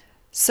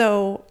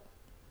 So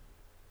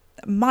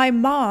my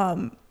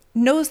mom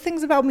knows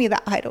things about me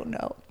that I don't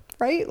know,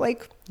 right?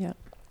 Like,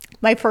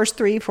 my first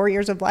 3-4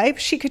 years of life,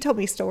 she could tell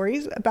me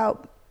stories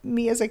about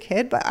me as a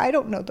kid, but I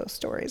don't know those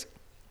stories.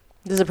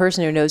 There's a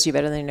person who knows you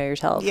better than you know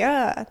yourself.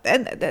 Yeah.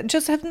 And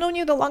just have known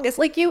you the longest.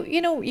 Like you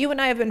know, you and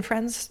I have been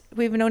friends.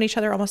 We've known each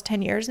other almost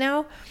 10 years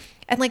now.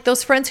 And like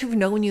those friends who've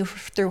known you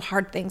through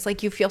hard things,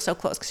 like you feel so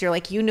close because you're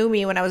like, you knew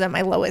me when I was at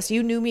my lowest.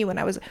 You knew me when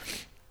I was...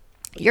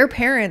 Your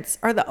parents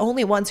are the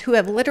only ones who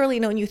have literally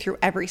known you through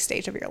every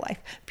stage of your life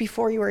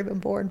before you were even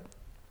born.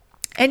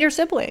 And your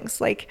siblings,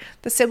 like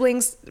the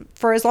siblings,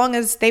 for as long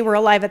as they were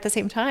alive at the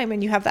same time,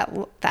 and you have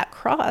that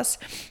cross,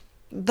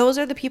 those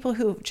are the people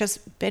who've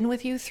just been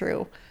with you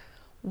through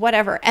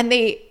whatever. And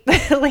they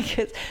like,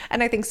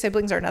 and I think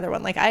siblings are another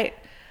one. Like I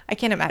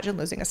can't imagine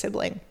losing a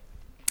sibling,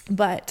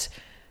 but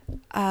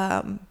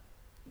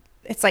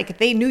it's like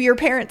they knew your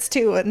parents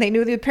too, and they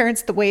knew the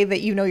parents the way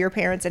that you know your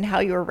parents and how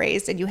you were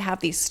raised, and you have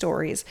these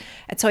stories.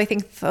 And so I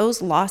think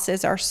those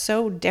losses are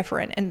so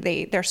different, and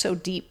they're so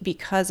deep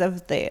because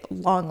of the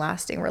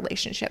long-lasting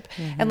relationship.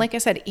 And like I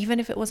said, even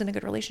if it wasn't a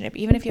good relationship,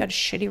 even if you had a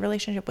shitty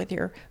relationship with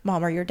your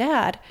mom or your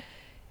dad,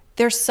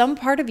 there's some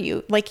part of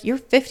you, like you're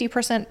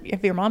 50%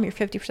 of your mom, you're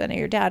 50% of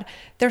your dad.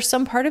 There's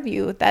some part of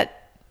you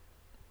that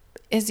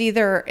is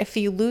either, if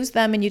you lose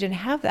them and you didn't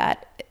have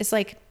that, it's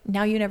like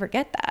now you never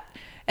get that.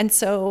 And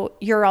so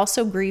you're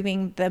also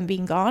grieving them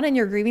being gone, and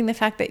you're grieving the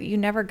fact that you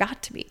never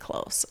got to be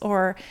close,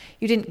 or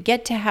you didn't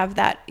get to have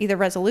that either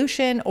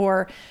resolution,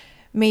 or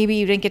maybe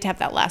you didn't get to have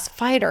that last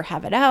fight or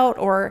have it out,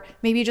 or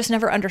maybe you just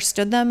never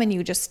understood them and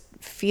you just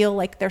feel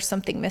like there's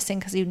something missing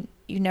because you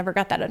never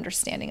got that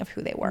understanding of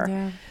who they were.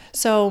 Yeah.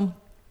 So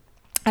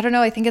I don't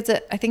know. I think it's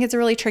a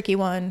really tricky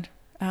one.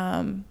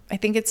 I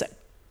think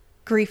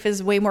grief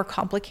is way more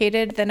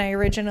complicated than I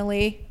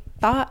originally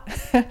thought.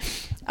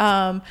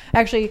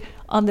 Actually,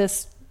 on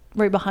this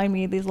right behind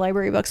me, these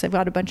library books, I've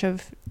got a bunch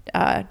of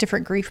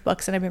different grief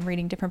books, and I've been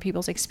reading different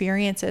people's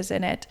experiences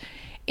in it.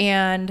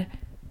 And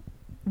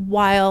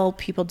while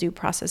people do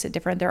process it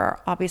different, there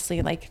are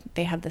obviously, like,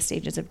 they have the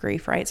stages of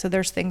grief, right? So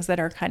there's things that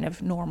are kind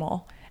of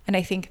normal. And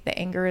I think the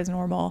anger is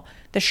normal.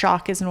 The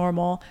shock is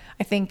normal.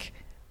 I think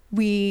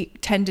we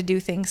tend to do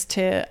things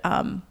to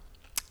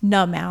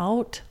numb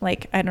out.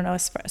 Like, I don't know,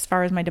 as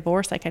far as my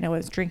divorce, like, I know I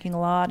was drinking a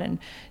lot and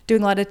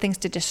doing a lot of things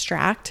to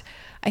distract.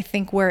 I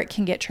think where it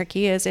can get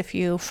tricky is if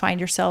you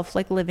find yourself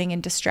like living in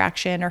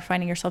distraction or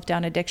finding yourself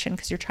down addiction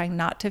because you're trying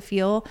not to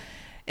feel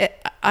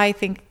it. I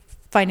think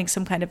finding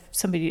some kind of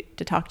somebody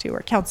to talk to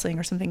or counseling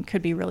or something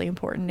could be really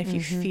important if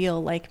you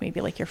feel like maybe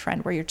like your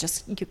friend where you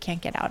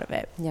can't get out of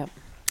it. Yep.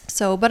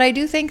 So, but I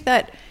do think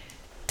that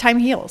time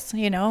heals,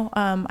 you know.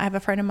 I have a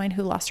friend of mine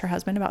who lost her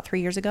husband about 3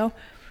 years ago,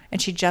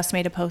 and she just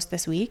made a post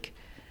this week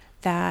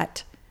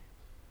that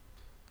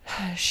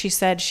she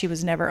said she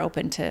was never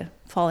open to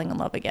falling in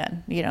love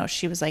again. You know,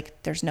 she was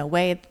like, there's no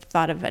way. The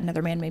thought of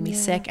another man made me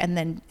sick. And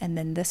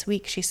then this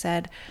week she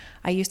said,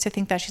 I used to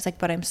think that. She's like,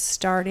 but I'm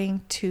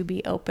starting to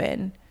be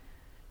open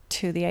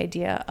to the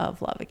idea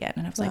of love again.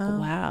 And I was like,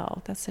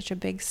 wow, that's such a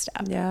big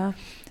step. Yeah.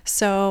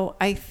 So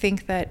I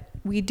think that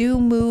we do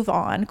move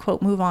on,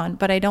 quote, move on,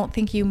 but I don't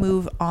think you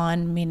move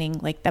on meaning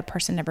like that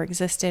person never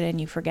existed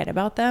and you forget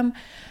about them.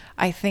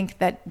 I think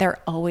that they're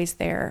always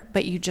there,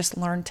 but you just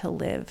learn to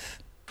live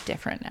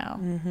different now,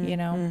 you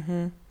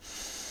know?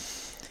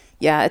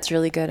 Yeah, it's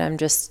really good. I'm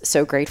just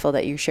so grateful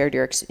that you shared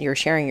you're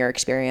sharing your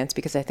experience,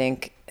 because I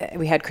think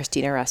we had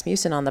Christina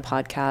Rasmussen on the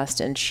podcast,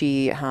 and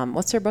she,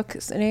 what's her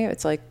book's name?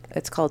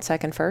 It's called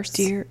Second Firsts.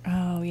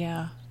 Oh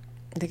yeah.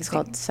 I think it's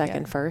called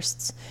Second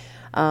Firsts.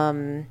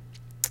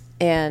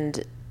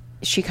 And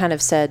she kind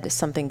of said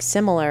something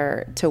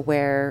similar to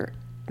where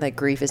like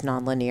grief is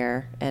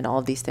nonlinear and all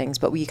of these things,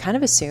 but we kind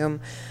of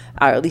assume,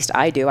 or at least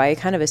I do, I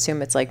kind of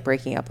assume it's like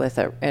breaking up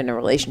in a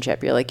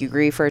relationship. You're like, you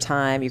grieve for a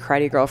time, you cry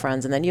to your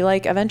girlfriends, and then you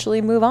like eventually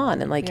move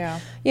on. And like,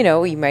 you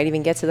know, you might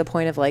even get to the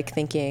point of like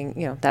thinking,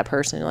 you know, that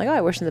person, you're like, oh,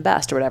 I wish them the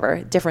best or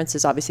whatever. Difference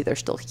is obviously they're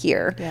still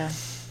here. Yeah.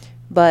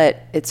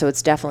 But it's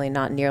definitely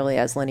not nearly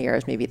as linear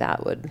as maybe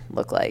that would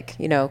look like,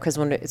 you know, because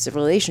when it's a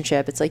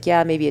relationship, it's like,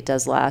 yeah, maybe it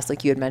does last,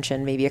 like you had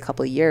mentioned, maybe a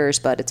couple of years,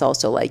 but it's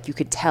also like you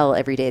could tell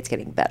every day it's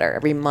getting better.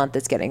 Every month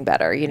it's getting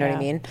better. You know what I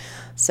mean?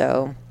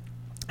 So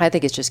I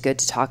think it's just good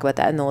to talk about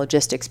that. And the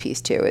logistics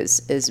piece too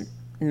is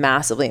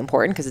massively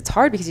important, because it's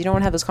hard because you don't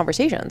want to have those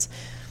conversations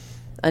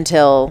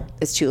until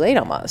it's too late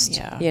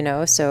almost, you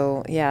know?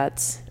 So yeah,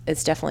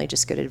 it's definitely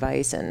just good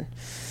advice. And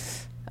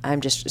I'm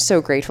just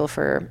so grateful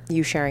for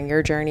you sharing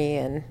your journey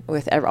and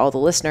with all the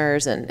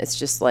listeners. And it's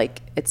just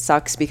like, it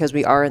sucks because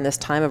we are in this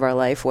time of our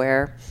life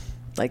where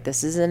like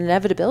this is an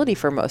inevitability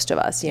for most of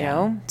us, you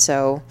know?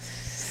 So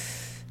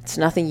it's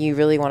nothing you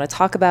really want to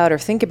talk about or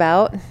think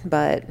about,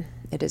 but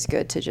it is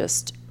good to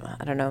just,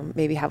 I don't know,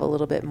 maybe have a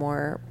little bit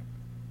more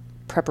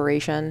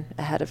preparation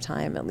ahead of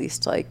time, at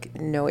least like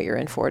know what you're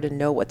in for, to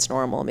know what's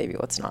normal, maybe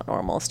what's not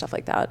normal, stuff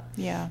like that.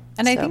 Yeah.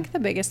 And I think the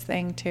biggest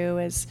thing too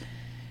is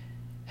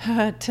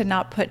to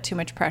not put too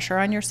much pressure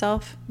on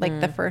yourself,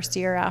 like the first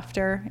year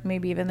after,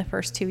 maybe even the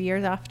first 2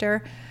 years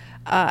after.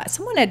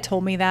 Someone had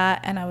told me that,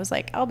 and I was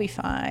like, I'll be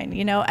fine,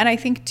 you know? And I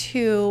think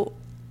too,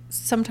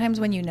 sometimes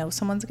when you know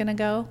someone's going to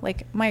go,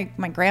 like my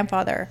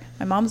grandfather,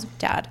 my mom's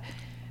dad,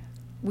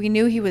 we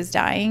knew he was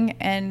dying.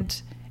 And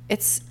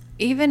it's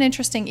even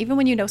interesting, even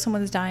when you know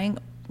someone's dying,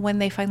 when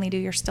they finally do,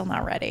 you're still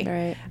not ready.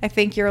 Right. I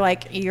think you're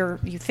like, you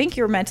think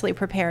you're mentally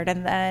prepared,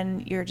 and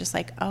then you're just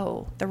like,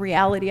 oh, the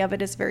reality of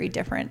it is very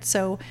different.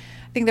 So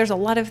I think there's a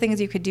lot of things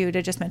you could do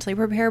to just mentally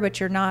prepare, but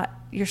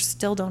you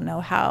still don't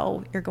know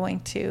how you're going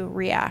to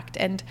react.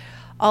 And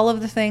all of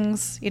the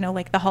things, you know,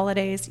 like the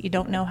holidays, you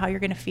don't know how you're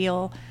going to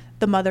feel.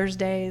 The Mother's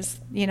Days,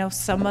 you know,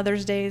 some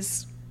Mother's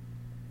Days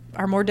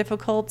are more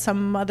difficult.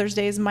 Some Mother's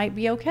Days might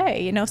be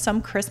okay. You know,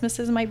 some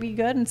Christmases might be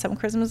good and some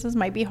Christmases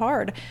might be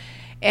hard.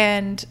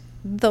 And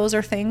those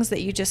are things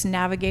that you just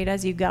navigate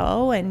as you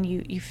go and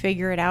you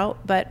figure it out.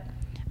 But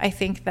I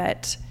think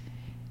that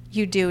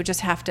you do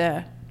just have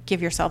to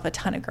give yourself a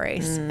ton of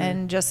grace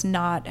and just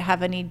not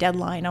have any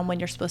deadline on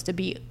when you're supposed to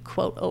be,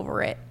 quote,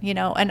 over it, you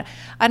know? And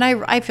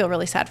I feel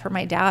really sad for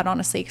my dad,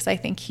 honestly, because I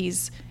think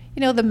he's,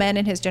 you know, the men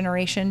in his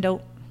generation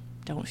don't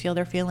feel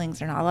their feelings.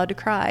 They're not allowed to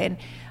cry. And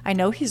I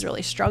know he's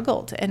really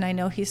struggled, and I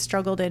know he's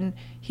struggled, and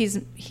he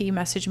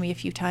messaged me a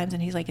few times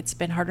and he's like, it's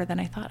been harder than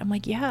I thought. I'm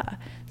like, yeah,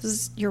 this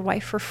is your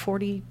wife for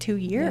 42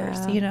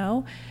 years, you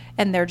know,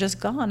 and they're just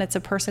gone. It's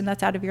a person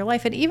that's out of your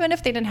life. And even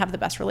if they didn't have the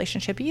best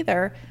relationship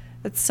either,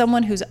 it's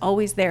someone who's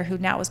always there who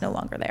now is no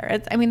longer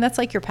there. I mean, that's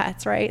like your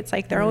pets, right? It's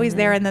like they're always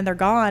there and then they're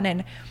gone.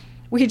 And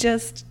we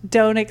just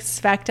don't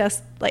expect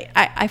us, like,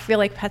 I feel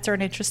like pets are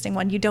an interesting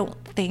one. You don't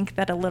think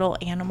that a little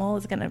animal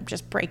is going to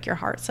just break your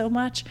heart so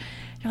much.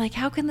 You're like,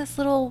 how can this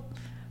little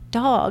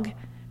dog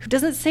who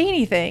doesn't say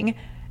anything,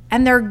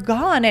 and they're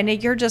gone,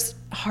 and you're just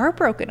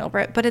heartbroken over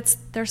it. But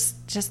there's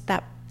just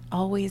that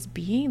always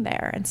being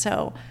there. And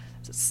so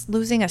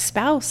losing a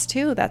spouse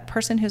too, that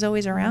person who's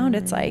always around,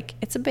 it's like,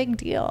 it's a big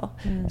deal.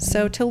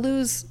 So to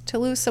lose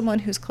someone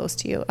who's close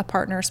to you, a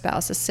partner, a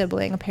spouse, a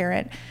sibling, a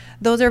parent,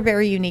 those are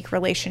very unique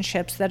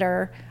relationships that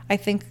are, I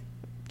think,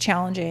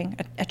 challenging.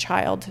 A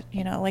child,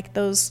 you know, like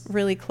those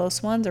really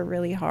close ones are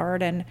really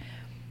hard. And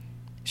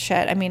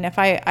shit, I mean, if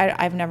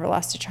I've never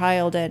lost a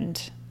child,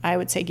 and I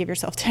would say give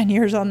yourself 10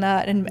 years on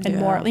that and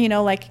more, you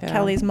know, like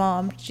Kelly's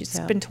mom, she's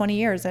been 20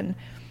 years, and,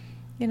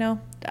 you know,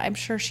 I'm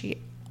sure she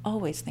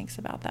always thinks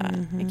about that.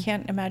 I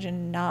can't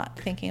imagine not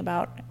thinking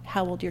about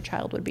how old your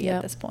child would be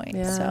at this point.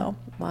 So,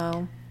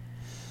 wow.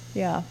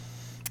 Yeah.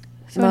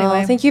 So well,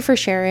 anyway, thank you for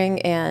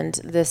sharing, and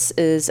this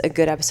is a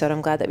good episode.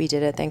 I'm glad that we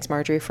did it. Thanks,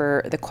 Marjorie,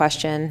 for the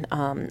question.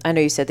 I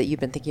know you said that you've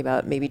been thinking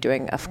about maybe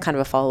doing a kind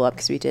of a follow-up,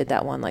 because we did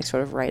that one like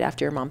sort of right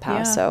after your mom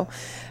passed. So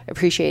I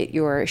appreciate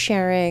your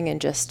sharing and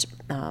just,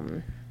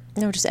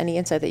 just any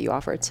insight that you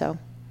offered. So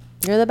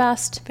you're the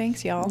best.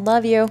 Thanks, y'all.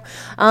 Love you.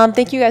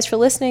 Thank you guys for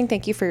listening.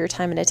 Thank you for your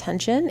time and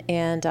attention.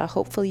 And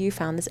hopefully you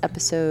found this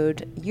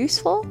episode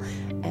useful.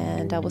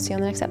 And we'll see you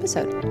on the next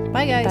episode.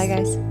 Bye, guys. Bye,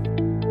 guys.